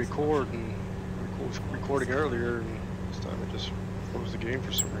tried to record and was recording earlier, and this time it just froze the game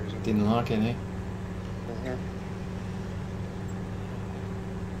for some reason. Didn't like it, eh? Mm-hmm.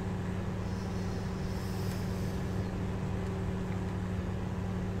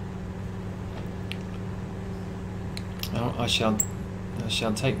 Oh, I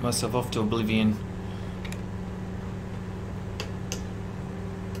shall take myself off to oblivion.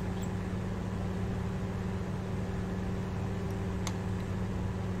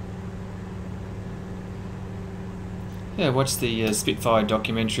 Yeah, I watched the Spitfire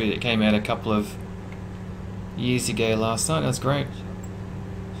documentary that came out a couple of years ago last night. That was great.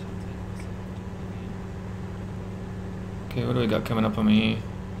 Okay, what do we got coming up on me here?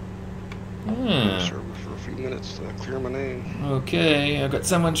 Server for a few minutes to clear my name. Okay, I've got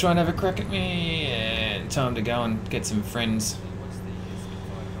someone trying to have a crack at me, and time to go and get some friends.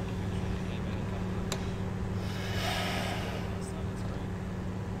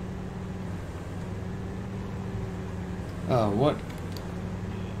 Oh, what?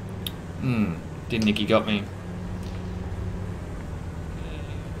 Didn't think he got me.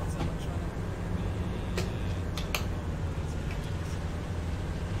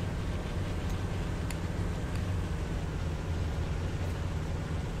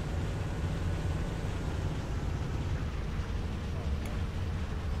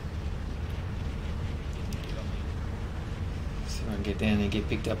 So I can get down there and get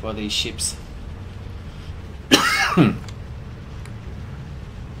picked up by these ships.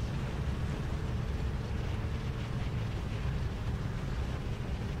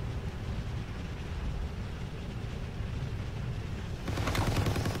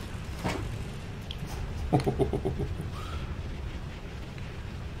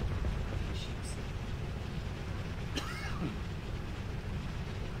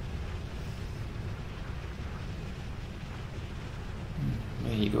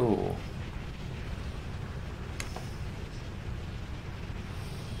 There you go.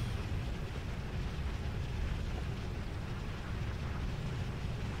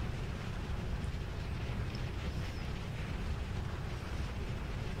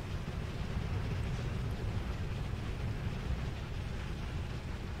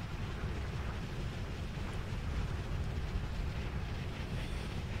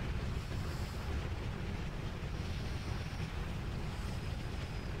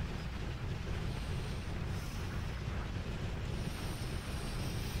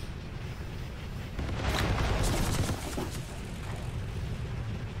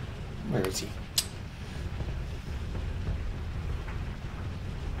 Where is he?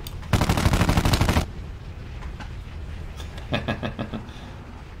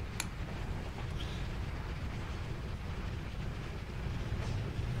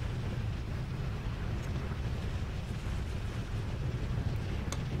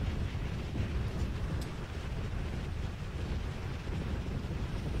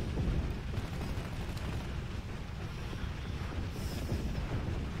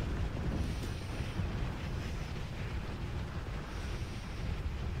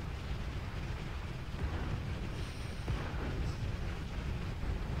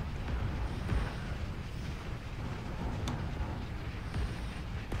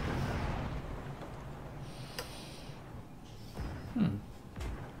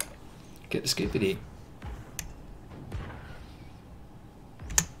 Get the skippity.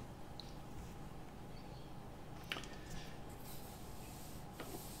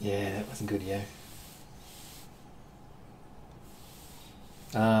 Yeah, that wasn't good, yeah.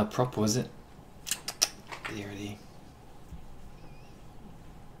 Prop was it? There it is.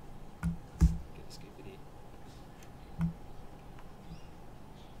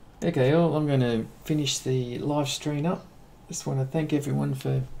 Okay, well, I'm going to finish the live stream up. Just want to thank everyone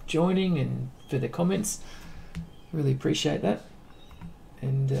for joining and for the comments. Really appreciate that.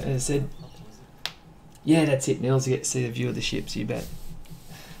 And as I said, yeah, that's it, Nils. You get to see the view of the ships, you bet.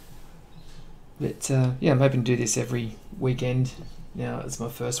 But yeah, I'm hoping to do this every weekend. Now it's my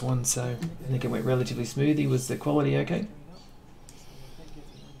first one, so I think it went relatively smoothly. Was the quality okay?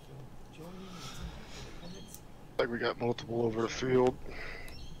 Like we got multiple over the field.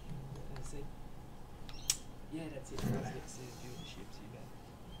 Yeah, that's it.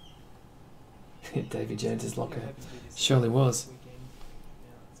 David Jones's locker surely was.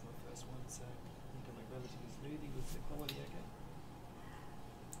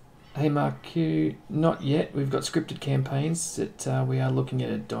 Hey Mark Q, not yet. We've got scripted campaigns that we are looking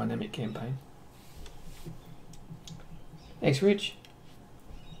at a dynamic campaign. Thanks, Rich.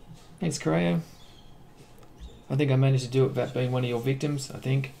 Thanks, Correa. I think I managed to do it without being one of your victims, I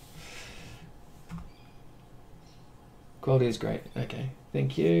think. Quality is great. Okay,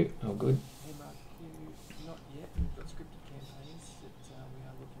 thank you. Oh, good. Hey Mark Q, not yet. We've got scripted campaigns that we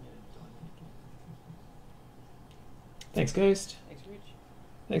are looking at a dynamic campaign. Thanks, Ghost. Thanks, Rich.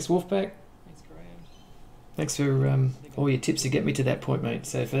 Thanks, Wolfpack. Thanks, Graham. Thanks for all your tips to get me to that point, mate.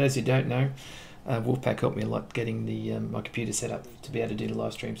 So for those who don't know, Wolfpack helped me a lot getting the my computer set up to be able to do the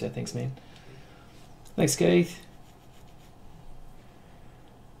live stream. So thanks, man. Thanks, Keith.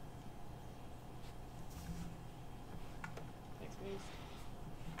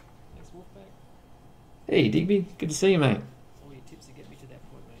 Hey, Digby, good to see you, mate. All your tips to get me to that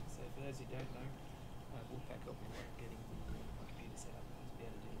point, mate. So for those who don't know, Wolfpack helped me a lot getting my computer set up to be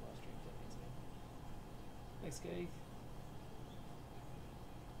able to do the live streams. That makes sense. Thanks, Keith.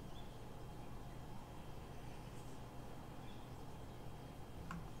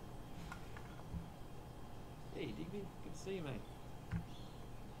 Hey, Digby, good to see you, mate.